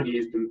 2020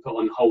 has been put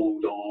on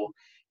hold, or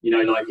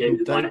like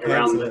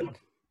around.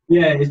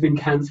 Yeah, it's been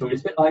cancelled.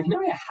 It's a bit like,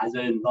 no, it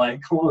hasn't.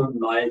 Like, come on,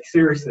 like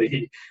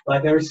seriously.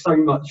 Like, there is so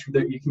much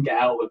that you can get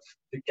out of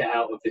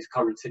this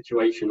current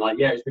situation. Like,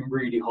 yeah, it's been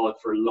really hard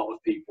for a lot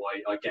of people.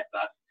 I get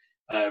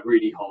that,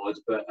 really hard.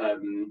 But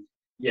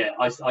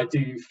I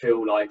do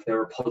feel like there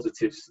are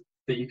positives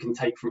that you can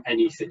take from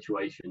any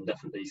situation,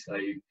 definitely. So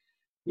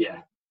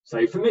yeah.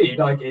 So for me,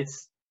 like,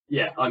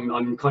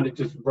 I'm kind of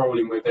just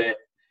rolling with it,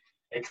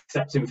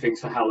 accepting things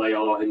for how they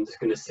are, and just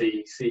going to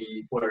see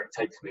where it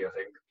takes me, I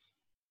think.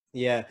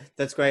 Yeah,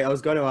 that's great. I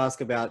was going to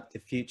ask about the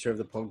future of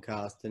the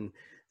podcast and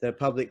the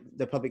public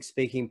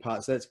speaking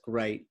part. So that's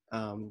great,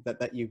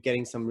 that you're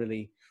getting some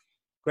really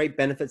great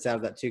benefits out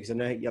of that too. Because I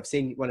know I've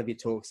seen one of your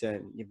talks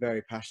and you're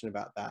very passionate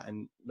about that.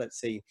 And let's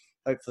see,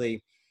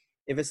 hopefully,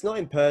 if it's not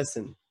in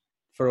person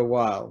for a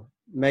while,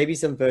 maybe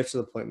some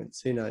virtual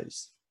appointments. Who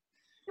knows?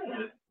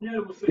 Yeah,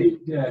 we'll see.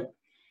 Yeah,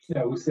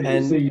 we'll see.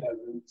 And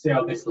see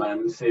how this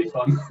lands. See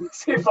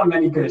if I'm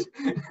any good.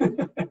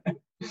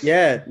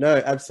 Yeah,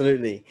 no,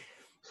 absolutely.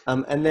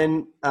 And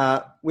then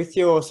with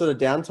your sort of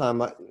downtime,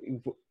 like,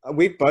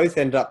 we both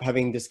end up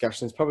having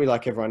discussions, probably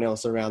like everyone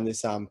else, around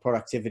this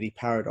productivity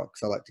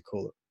paradox, I like to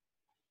call it.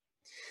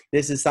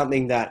 This is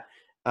something that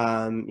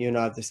you and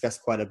I have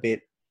discussed quite a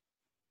bit,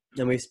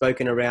 and we've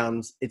spoken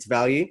around its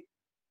value,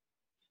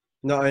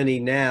 not only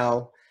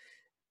now,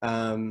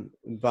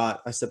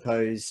 but I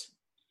suppose,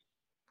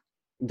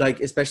 like,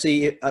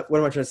 especially, what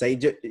am I trying to say?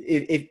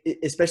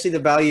 Especially the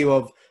value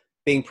of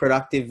being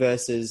productive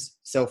versus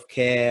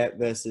self-care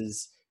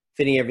versus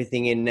fitting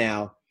everything in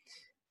now.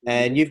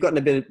 And you've gotten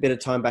a bit of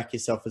time back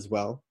yourself as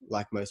well,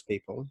 like most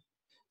people.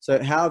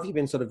 So how have you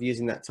been sort of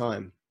using that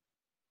time?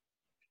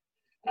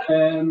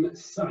 Mainly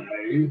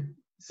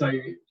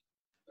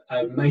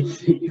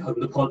on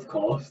the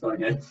podcast, I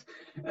guess.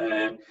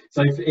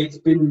 So it's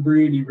been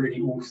really,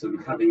 really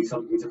awesome having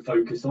something to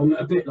focus on.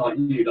 A bit like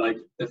you, like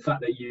the fact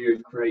that you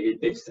have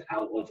created this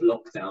out of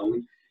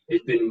lockdown.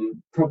 It's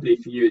been, probably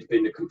for you, it's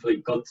been a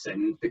complete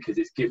godsend, because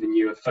it's given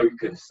you a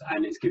focus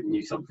and it's given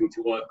you something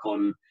to work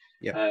on.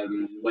 Yeah.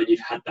 When you've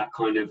had that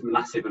kind of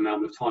massive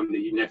amount of time that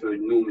you never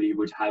normally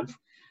would have.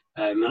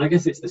 And I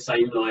guess it's the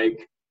same,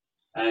 like,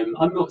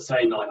 I'm not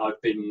saying like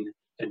I've been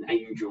an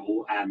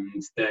angel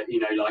and that,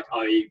 like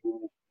I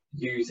will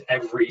use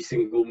every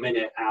single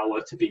minute,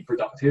 hour to be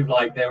productive.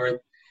 Like, there are,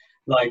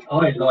 like,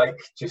 I like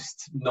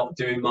just not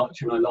doing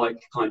much, and I like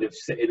kind of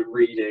sitting and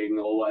reading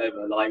or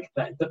whatever, like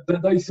that.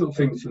 But those sort of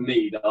things for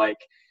me, like,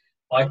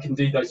 I can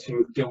do those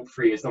things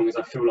guilt-free as long as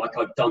I feel like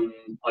I've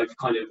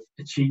kind of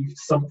achieved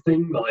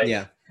something. Like,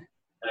 yeah.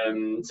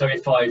 So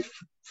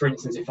for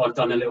instance, if I've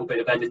done a little bit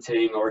of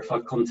editing, or if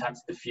I've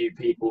contacted a few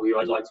people who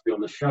I'd like to be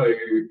on the show,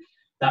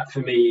 that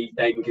for me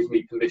then gives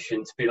me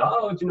permission to be like,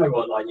 oh, do you know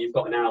what? Like, you've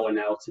got an hour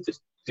now to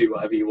just do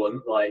whatever you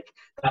want. Like,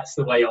 that's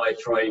the way I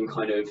try and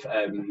kind of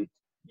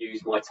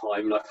use my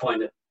time. And I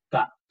find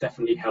that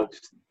definitely helps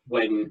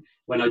when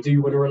I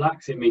do want to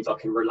relax. It means I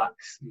can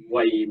relax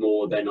way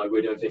more than I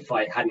would have if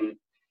I hadn't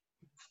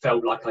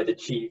felt like I'd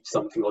achieved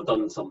something or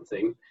done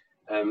something.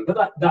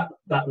 But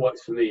that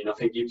works for me, and I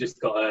think you've just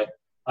got to.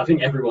 I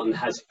think everyone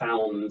has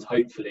found,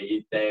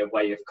 hopefully, their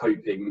way of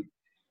coping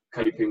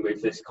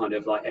with this kind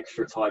of like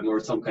extra time, or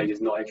in some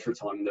cases not extra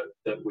time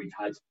that we've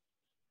had.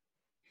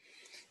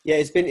 Yeah,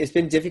 it's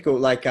been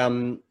difficult. Like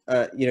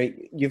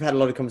you've had a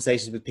lot of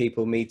conversations with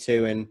people, me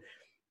too, and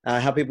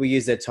how people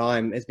use their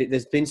time.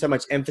 There's been so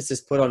much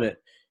emphasis put on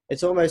it.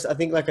 It's almost, I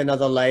think, like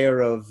another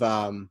layer of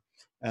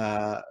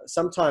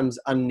sometimes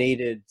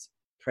unneeded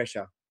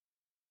pressure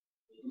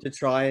to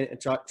try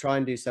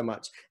and do so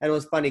much. And it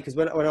was funny because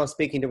when I was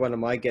speaking to one of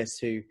my guests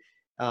who,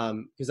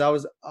 because I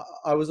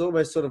was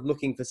almost sort of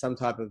looking for some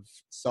type of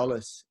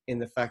solace in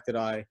the fact that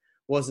I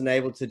wasn't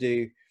able to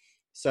do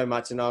so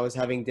much, and I was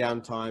having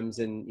down times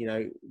and,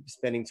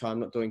 spending time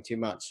not doing too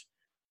much.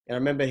 And I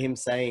remember him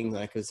saying,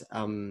 like, was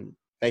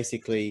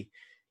basically,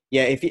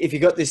 yeah, if you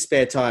got this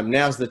spare time,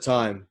 now's the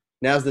time.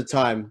 Now's the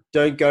time.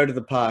 Don't go to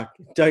the park.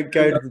 Don't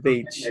go to the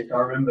beach. I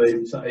remember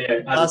him saying,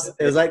 yeah.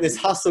 It was like this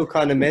hustle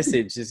kind of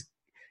message, this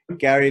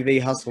Gary V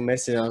hustle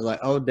message. And I was like,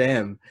 oh,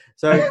 damn.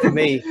 So for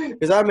me,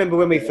 because I remember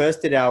when we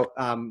first did our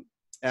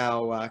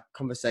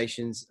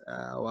conversations,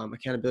 our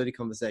accountability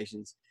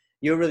conversations,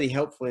 you were really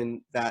helpful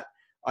in that.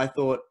 I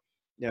thought,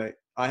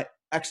 I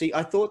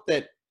thought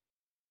that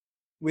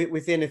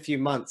within a few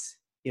months,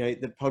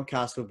 the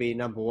podcast would be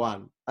number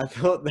one. I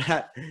thought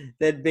that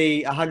there'd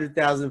be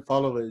 100,000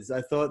 followers.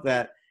 I thought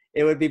that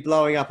it would be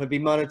blowing up and be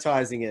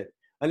monetizing it.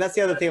 And that's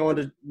the other thing I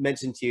wanted to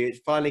mention to you.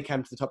 It finally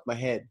came to the top of my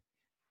head.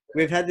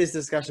 We've had this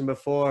discussion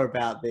before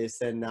about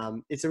this, and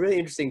it's a really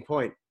interesting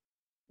point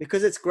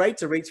because it's great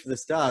to reach for the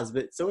stars,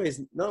 but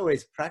it's not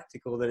always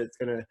practical that it's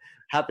going to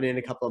happen in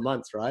a couple of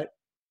months, right?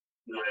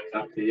 No,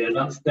 exactly. Yeah,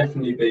 that's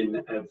definitely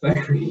been a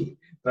very,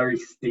 very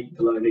steep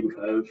learning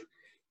curve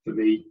for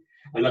me.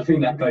 And I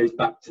think that goes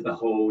back to the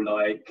whole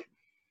like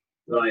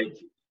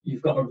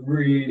you've got to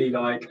really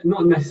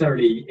not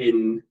necessarily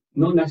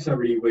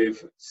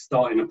with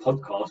starting a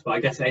podcast, but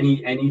I guess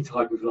any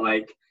type of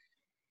like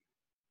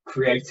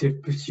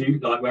creative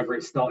pursuit, like whether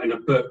it's starting a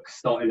book,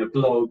 starting a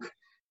blog,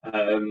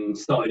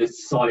 starting a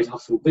side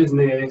hustle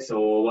business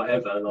or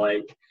whatever,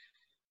 like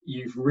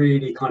you've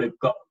really kind of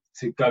got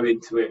to go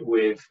into it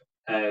with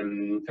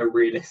a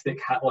realistic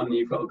hat on.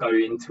 You've got to go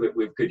into it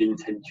with good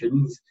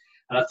intentions,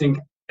 and I think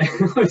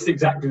it's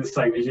exactly the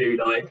same as you.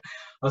 Like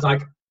I was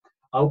like,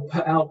 I'll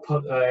put out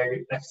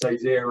episode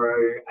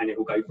 0 and it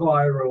will go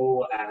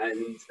viral,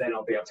 and then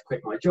I'll be able to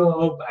quit my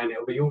job and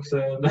it'll be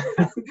awesome.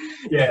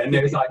 Yeah, and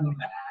it was like,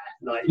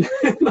 nah,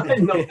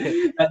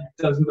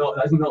 that's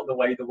not the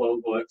way the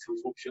world works,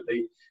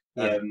 unfortunately.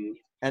 Yeah.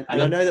 And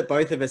I know that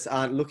both of us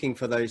aren't looking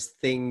for those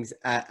things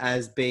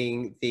as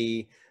being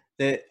the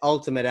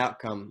ultimate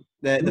outcome.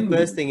 The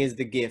first thing is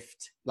the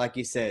gift, like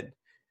you said.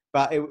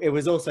 But it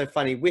was also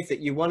funny with it.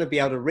 You want to be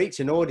able to reach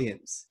an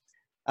audience,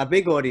 a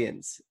big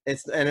audience.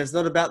 It's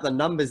not about the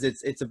numbers.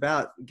 It's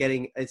about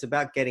getting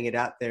it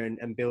out there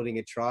and building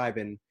a tribe.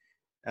 And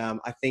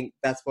I think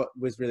that's what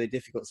was really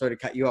difficult. Sorry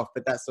to cut you off,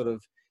 but that's sort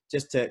of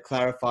just to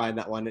clarify on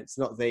that one. It's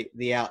not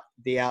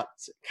the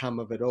outcome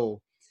of it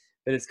all.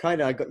 But it's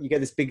kind of, you get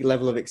this big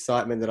level of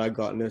excitement that I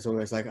got, and it was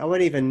almost like, I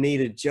won't even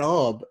need a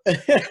job.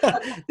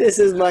 This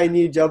is my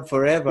new job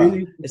forever.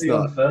 It's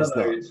not.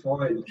 It's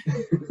fine.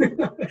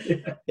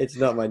 Yeah. It's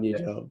not my new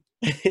job.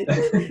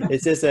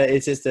 It's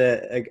just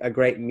a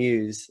great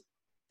muse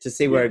to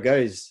see where it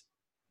goes.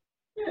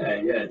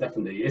 Yeah,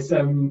 definitely. It's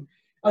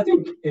I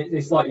think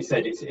it's like you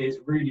said. It's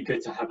really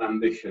good to have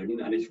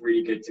ambition, and it's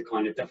really good to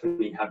kind of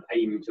definitely have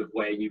aims of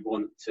where you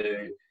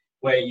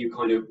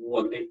kind of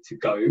want it to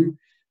go.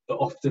 But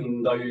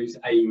often those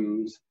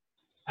aims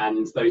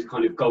and those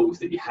kind of goals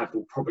that you have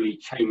will probably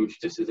change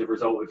just as a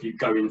result of you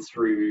going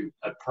through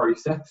a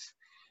process.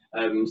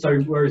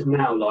 So whereas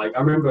now, like I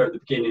remember at the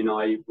beginning,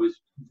 I was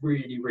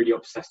really, really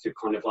obsessed with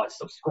kind of like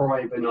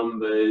subscriber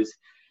numbers,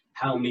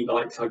 how many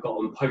likes I got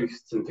on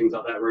posts and things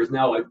like that. Whereas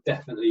now I've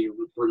definitely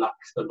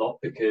relaxed a lot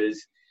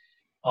because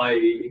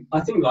I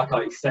think like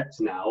I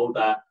accept now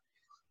that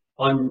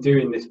I'm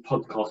doing this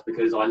podcast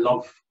because I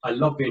love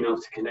being able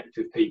to connect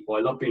with people. I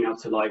love being able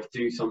to like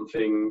do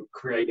something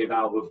creative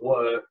out of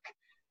work.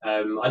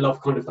 I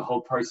love kind of the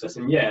whole process.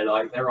 And yeah,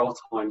 like there are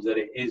times that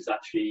it is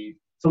actually,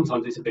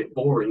 sometimes it's a bit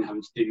boring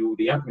having to do all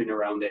the admin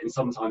around it. And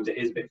sometimes it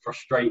is a bit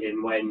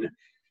frustrating when,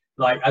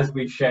 like, as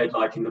we've shared,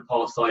 like in the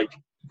past, like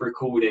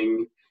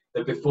recording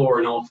the before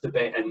and after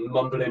bit and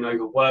mumbling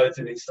over words,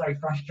 and it's so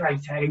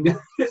frustrating.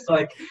 It's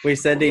like we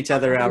send each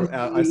other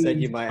I send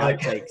you my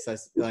outtakes.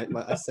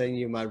 I send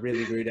you my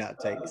really rude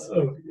outtakes.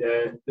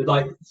 Yeah,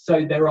 like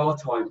so there are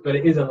times, but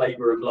it is a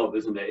labour of love,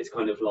 isn't it? It's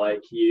kind of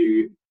like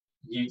you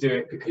do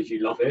it because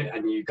you love it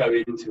and you go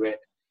into it.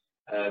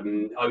 I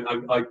do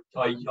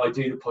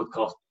the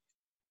podcast,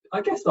 I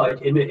guess,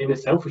 like in a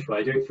selfish way.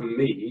 I do it for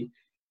me,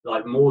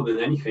 like more than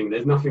anything.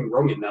 There's nothing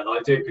wrong in that.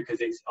 I do it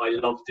because I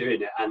love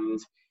doing it, and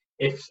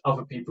if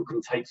other people can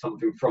take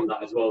something from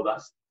that as well,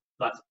 that's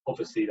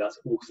obviously that's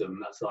awesome.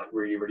 That's like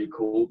really, really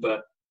cool.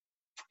 But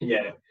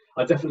yeah,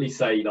 I definitely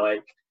say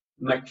like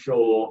make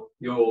sure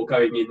you're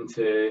going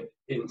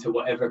into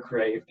whatever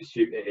creative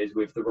pursuit it is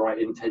with the right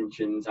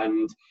intentions,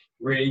 and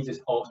really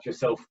just ask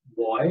yourself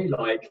why.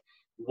 Like,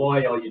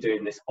 why are you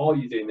doing this? Are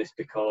you doing this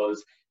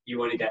because you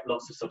want to get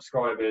lots of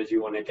subscribers,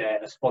 you want to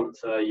get a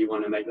sponsor, you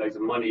want to make loads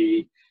of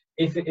money?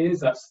 If it is,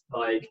 that's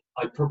like,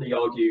 I'd probably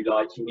argue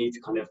like you need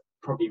to kind of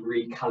probably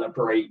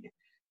recalibrate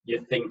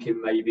your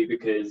thinking, maybe,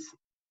 because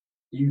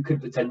you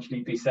could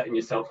potentially be setting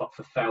yourself up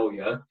for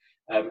failure,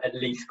 at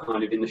least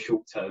kind of in the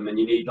short term. And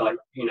you need, like,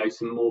 you know,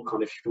 some more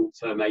kind of short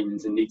term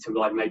aims, and need to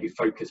like maybe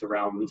focus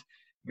around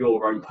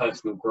your own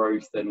personal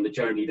growth and the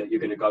journey that you're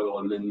going to go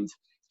on, and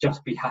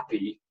just be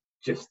happy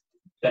just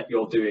that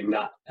you're doing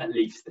that, at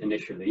least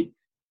initially.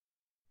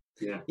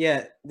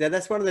 Yeah,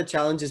 that's one of the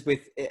challenges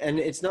with, and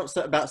it's not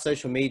about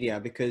social media,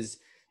 because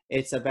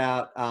it's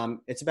about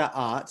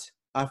art.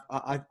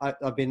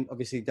 I've been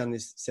obviously done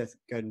this Seth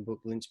Godin book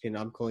linchpin.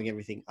 I'm calling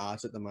everything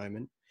art at the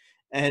moment,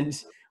 and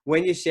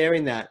when you're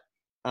sharing that,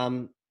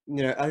 you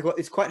know,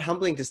 it's quite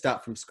humbling to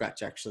start from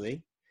scratch,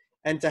 actually,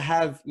 and to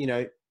have, you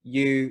know,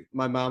 you,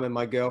 my mum, and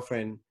my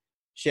girlfriend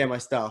share my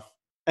stuff,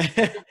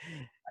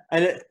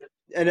 and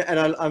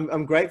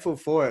I'm grateful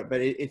for it.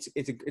 But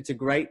it's a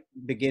great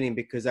beginning,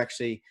 because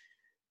actually,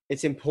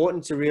 it's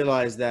important to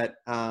realize that,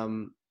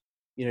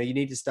 you know, you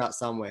need to start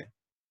somewhere.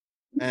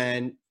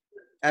 And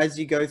as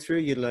you go through,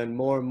 you learn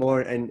more and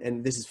more.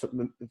 And this is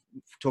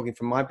talking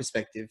from my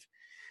perspective.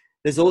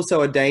 There's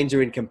also a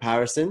danger in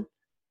comparison.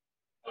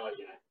 Oh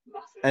yeah,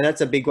 massive. And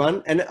that's a big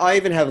one. And I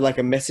even have like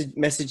a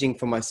messaging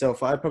for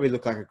myself. I probably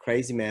look like a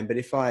crazy man, but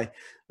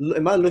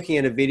am I looking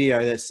at a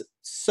video that's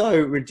so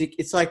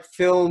ridiculous? It's like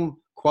film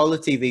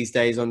quality these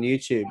days on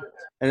YouTube.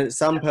 And it's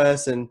some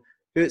person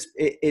who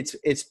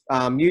it's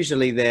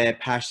usually their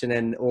passion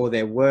and or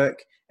their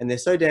work, and they're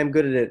so damn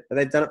good at it, but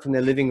they've done it from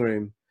their living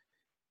room.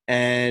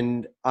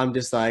 And I'm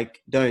just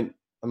like, I'm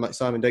like,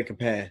 Simon, don't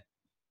compare.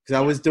 Because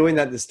I was doing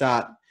that at the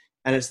start,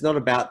 and it's not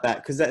about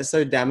that, because that's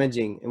so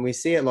damaging. And we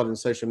see it a lot in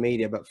social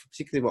media, but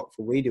particularly what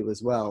we do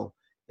as well,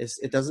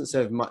 it doesn't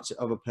serve much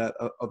of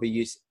a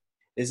use.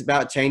 It's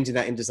about changing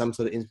that into some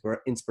sort of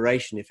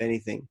inspiration, if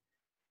anything.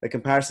 The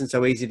comparison's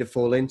so easy to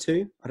fall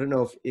into. I don't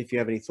know if you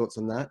have any thoughts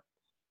on that.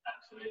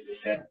 Absolutely,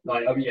 yeah.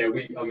 Like,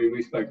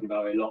 we've spoken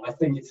about it a lot. I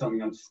think it's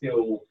something I'm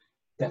still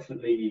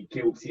definitely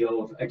guilty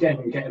of.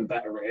 Again, getting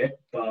better at it,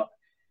 but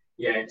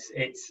yeah,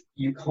 it's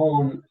you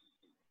can't.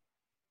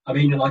 I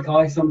mean, like,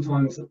 I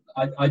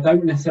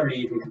don't necessarily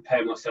even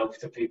compare myself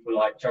to people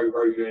like Joe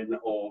Rogan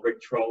or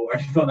Rich Roll or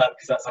anything like that,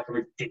 because that's like a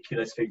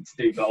ridiculous thing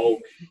to do. But I'll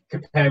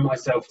compare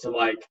myself to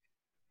like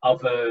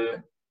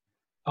other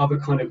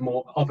kind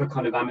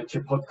of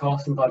amateur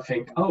podcasts, and I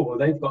think, oh well,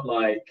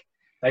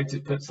 they've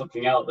just put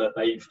something out that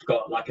they've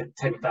got like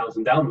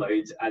 10,000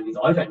 downloads, and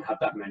I don't have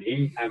that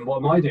many, and what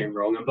am I doing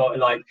wrong? And but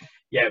like,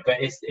 yeah, but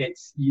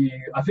it's you.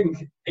 I think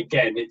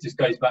again, it just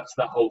goes back to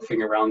that whole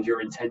thing around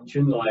your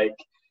intention. Like,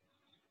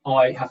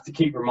 I have to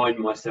keep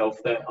reminding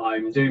myself that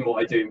I'm doing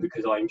what I'm doing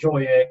because I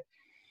enjoy it.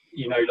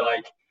 You know,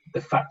 like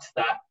the fact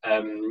that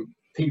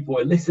people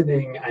are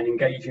listening and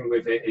engaging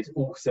with it is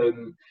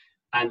awesome,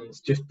 and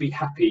just be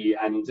happy,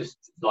 and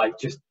just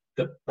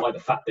by the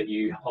fact that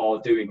you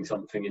are doing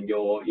something, and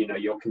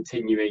you're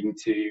continuing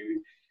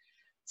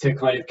to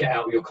kind of get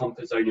out of your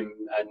comfort zone,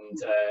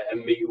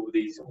 and meet all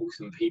these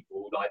awesome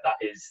people. Like,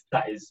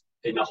 that is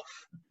enough.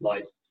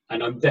 Like,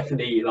 and I'm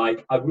definitely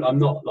like, I'm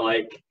not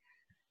like,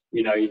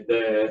 you know,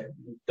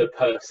 the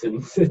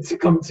person to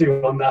come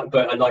to on that,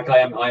 but like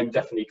I'm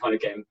definitely kind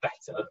of getting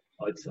better,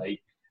 I'd say,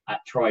 at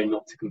trying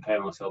not to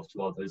compare myself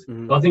to others.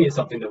 Mm-hmm. But I think it's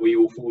something that we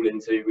all fall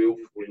into. We all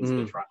fall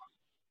into the trap.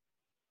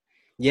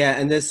 Yeah,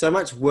 and there's so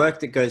much work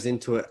that goes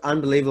into it.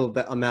 Unbelievable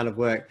amount of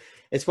work.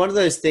 It's one of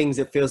those things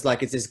that feels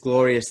like it's this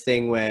glorious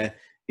thing where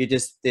you're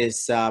just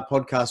this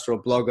podcaster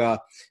or blogger,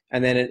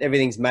 and then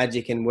everything's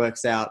magic and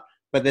works out.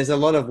 But there's a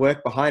lot of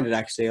work behind it,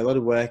 actually, a lot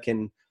of work,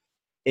 and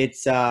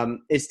it's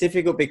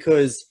difficult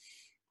because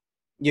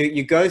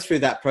you go through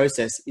that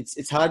process.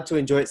 It's hard to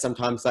enjoy it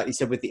sometimes, like you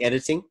said, with the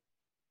editing,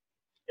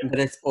 but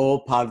it's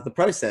all part of the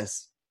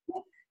process.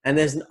 And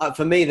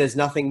for me, there's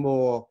nothing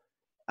more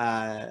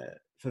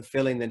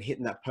fulfilling than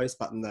hitting that post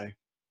button, though.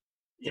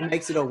 It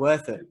makes it all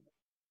worth it.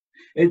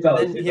 It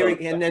does.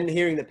 And then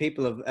hearing that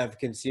people have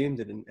consumed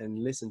it and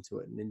listened to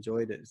it and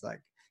enjoyed it, it's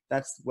like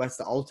that's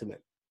the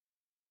ultimate.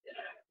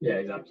 Yeah,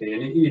 exactly.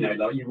 And you know,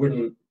 like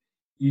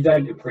you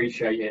don't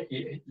appreciate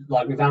it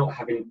like without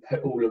having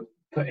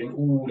putting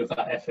all of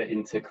that effort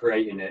into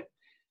creating it.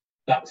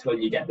 That's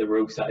when you get the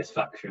real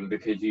satisfaction,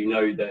 because you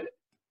know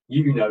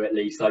at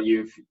least, like,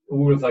 you've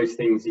all of those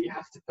things that you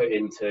have to put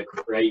into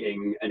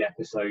creating an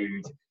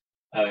episode.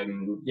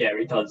 Yeah,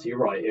 it does. You're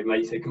right. It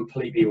makes it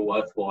completely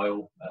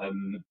worthwhile.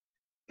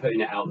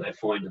 Putting it out there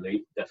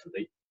finally,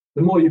 definitely.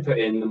 The more you put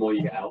in, the more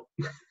you get out,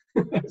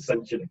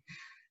 essentially.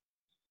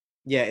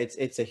 Yeah,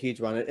 it's a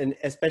huge one, and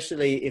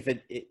especially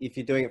if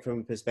you're doing it from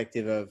a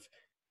perspective of,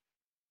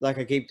 like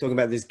I keep talking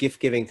about this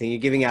gift giving thing. You're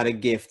giving out a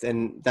gift,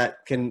 and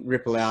that can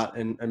ripple out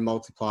and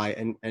multiply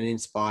and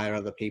inspire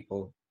other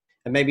people,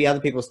 and maybe other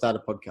people start a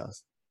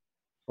podcast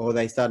or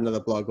they start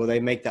another blog, or they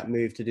make that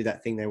move to do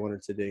that thing they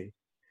wanted to do.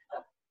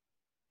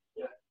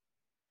 Yeah.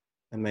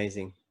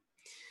 Amazing.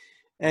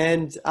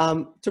 And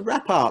to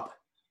wrap up,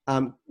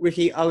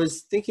 Ricky, I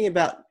was thinking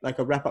about like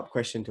a wrap-up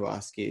question to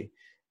ask you.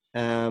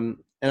 And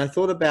I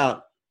thought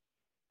about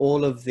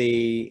all of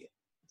the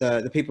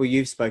people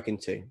you've spoken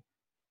to.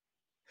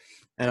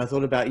 And I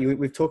thought about you.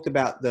 We've talked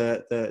about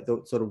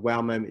the sort of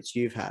wow moments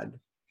you've had.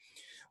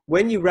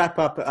 When you wrap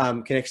up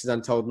Connections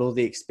Untold and all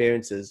the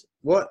experiences,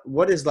 what's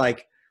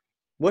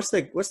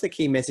the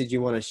key message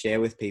you want to share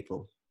with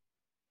people?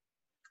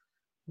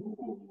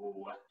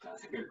 Ooh,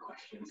 that's a good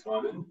question,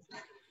 Simon.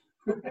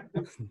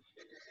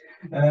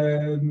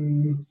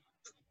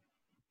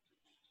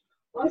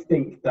 I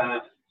think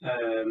that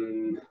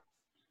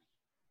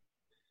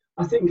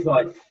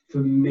like for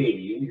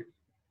me,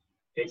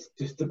 it's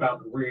just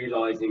about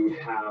realizing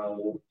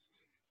how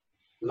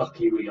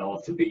lucky we are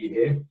to be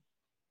here.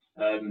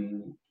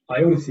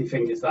 I honestly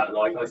think it's that.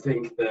 Like, I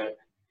think that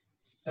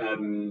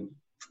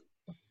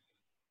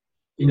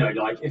you know,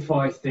 like if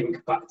I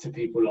think back to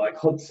people like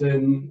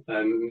Hodson,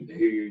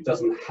 who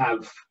doesn't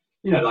have,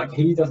 you know, like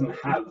he doesn't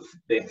have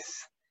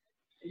this,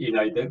 you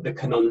know, the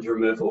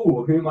conundrum of,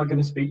 oh, who am I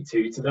going to speak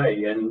to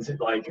today? And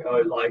like,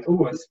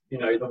 oh, it's, you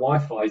know, the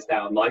Wi-Fi's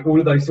down, like all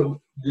of those sort of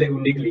little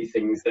niggly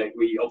things that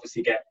we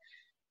obviously get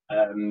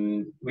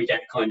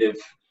kind of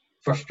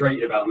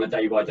frustrated about on a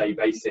day-by-day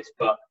basis.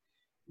 But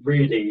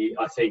really,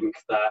 I think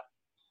that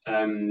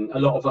a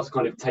lot of us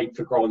kind of take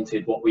for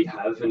granted what we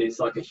have, and it's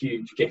like a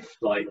huge gift.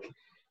 Like,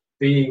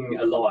 being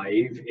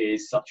alive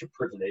is such a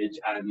privilege.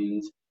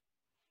 And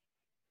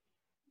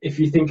if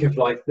you think of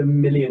like the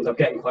millions, I'm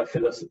getting quite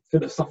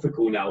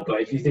philosophical now, but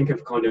if you think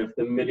of kind of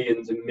the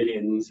millions and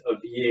millions of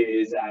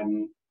years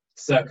and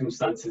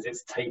circumstances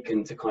it's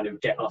taken to kind of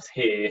get us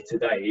here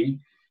today,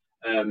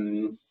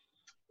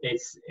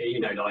 it's, you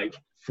know, like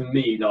for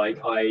me, like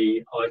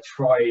I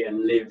try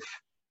and live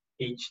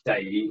each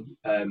day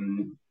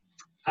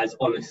as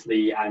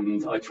honestly,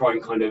 and I try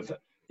and kind of,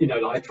 you know,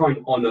 like I try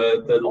and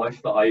honor the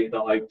life that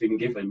I've been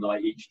given,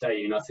 like each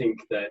day. And I think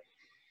that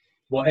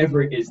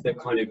whatever it is that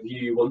kind of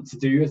you want to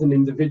do as an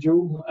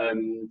individual,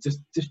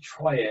 just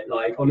try it.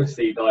 Like,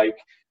 honestly, like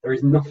there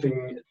is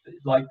nothing,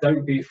 like,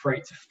 don't be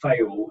afraid to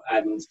fail,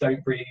 and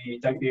don't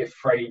be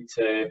afraid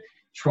to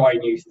try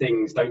new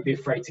things. Don't be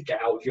afraid to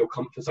get out of your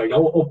comfort zone,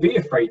 or be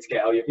afraid to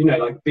get out of your, you know,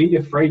 like be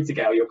afraid to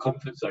get out of your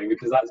comfort zone,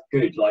 because that's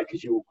good, like,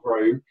 because you will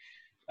grow.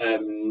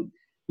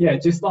 Yeah,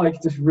 just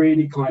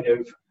really kind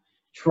of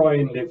try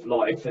and live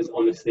life as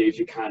honestly as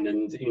you can.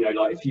 And, you know,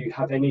 like if you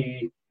have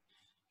any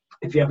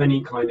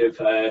kind of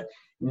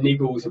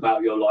niggles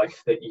about your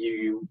life that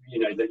you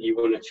know that you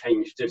want to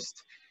change,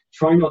 just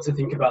try not to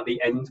think about the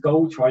end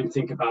goal. Try and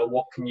think about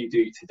what can you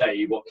do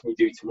today, what can you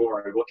do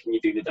tomorrow, what can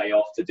you do the day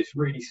after, just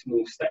really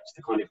small steps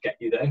to kind of get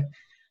you there.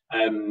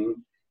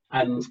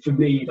 And for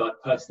me, like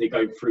personally,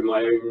 going through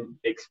my own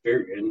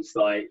experience,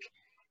 like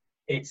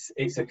it's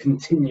a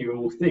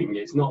continual thing.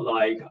 It's not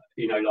like,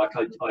 you know, like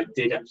I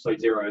did episode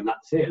 0 and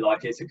that's it.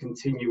 Like, it's a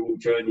continual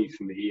journey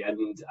for me,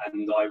 and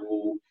I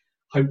will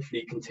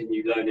hopefully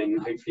continue learning,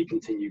 hopefully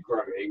continue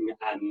growing.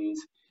 And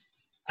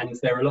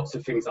there are lots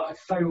of things that I've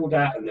failed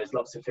at, and there's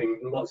lots of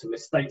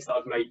mistakes that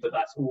I've made, but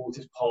that's all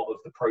just part of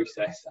the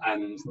process.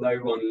 And no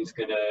one's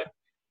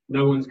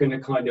gonna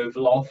kind of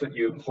laugh at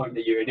you and point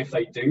at you, and if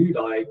they do,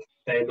 like,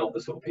 they're not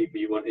the sort of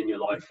people you want in your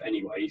life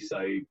anyway.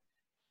 So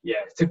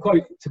yeah, to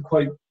quote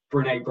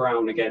Brene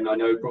Brown again, I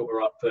know I brought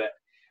her up, but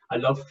I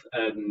love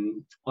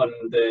on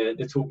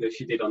the talk that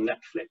she did on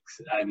Netflix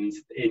and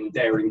in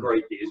Daring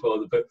Greatly as well,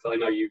 the book that I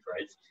know you've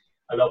read.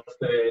 I love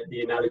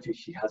the analogy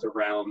she has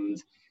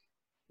around,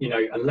 you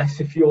know, unless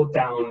if you're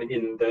down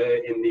in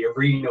the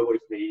arena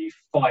with me,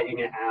 fighting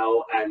it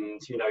out,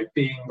 and, you know,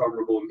 being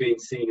vulnerable and being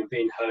seen and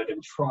being heard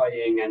and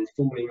trying and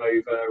falling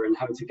over and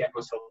having to get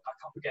myself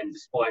back up again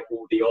despite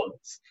all the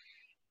odds,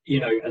 you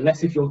know,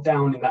 unless if you're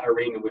down in that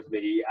arena with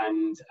me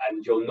and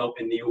you're not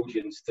in the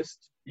audience,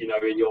 just, you know,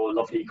 in your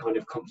lovely kind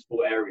of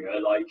comfortable area,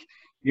 like,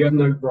 you have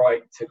no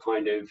right to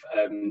kind of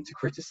to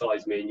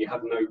criticize me, and you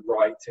have no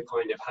right to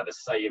kind of have a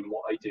say in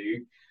what I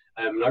do.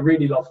 And I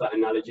really love that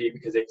analogy,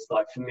 because it's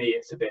like, for me,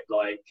 it's a bit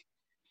like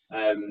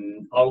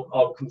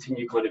I'll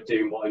continue kind of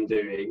doing what I'm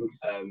doing,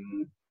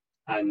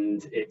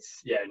 and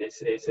it's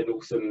an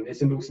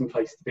awesome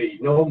place to be.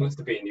 No one wants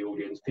to be in the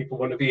audience. People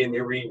want to be in the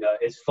arena.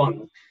 It's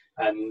fun.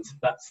 And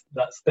that's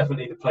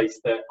definitely the place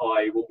that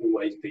I will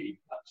always be.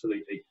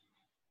 Absolutely.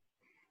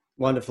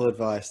 Wonderful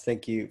advice.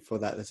 Thank you for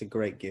that. That's a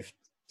great gift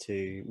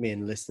to me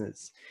and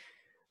listeners.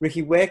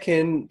 Ricky, where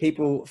can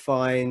people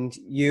find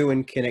you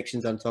and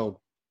Connections Untold?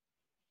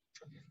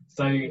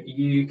 So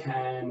you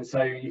can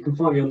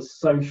find me on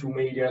social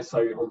media, so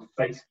on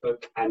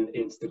Facebook and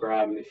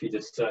Instagram, if you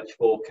just search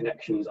for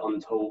Connections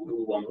Untold,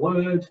 all one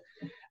word.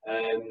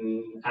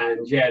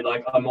 And yeah,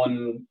 like I'm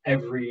on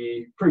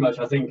pretty much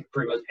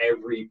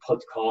every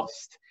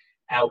podcast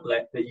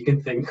outlet that you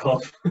can think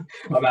of.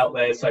 I'm out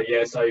there. So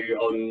yeah, so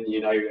on,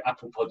 you know,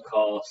 Apple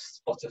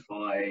Podcasts,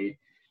 Spotify,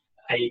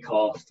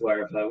 Acast,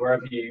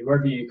 wherever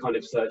you kind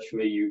of search for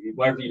me,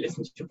 wherever you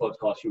listen to your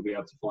podcast, you'll be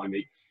able to find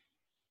me.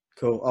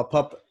 Cool. I'll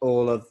pop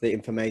all of the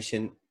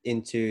information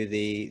into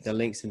the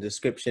links and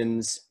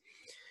descriptions.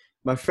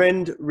 My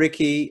friend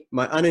Ricky,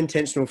 my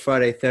unintentional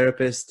Friday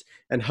therapist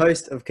and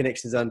host of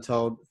Connections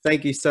Untold,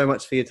 thank you so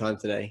much for your time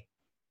today.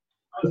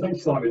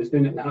 Thanks, Simon. It's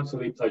been an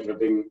absolute pleasure. It's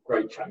been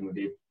great chatting with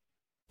you.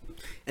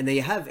 And there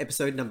you have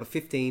episode number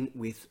 15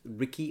 with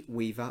Ricky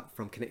Weaver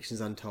from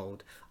Connections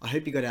Untold. I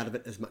hope you got out of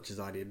it as much as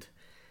I did.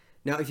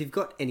 Now, if you've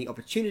got any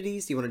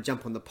opportunities, you want to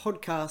jump on the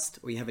podcast,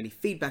 or you have any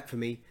feedback for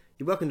me,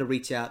 you're welcome to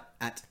reach out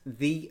at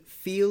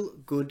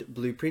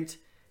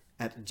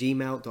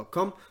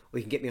thefeelgoodblueprint@gmail.com, or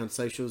you can get me on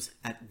socials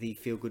at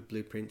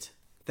thefeelgoodblueprint.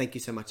 Thank you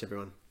so much,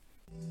 everyone.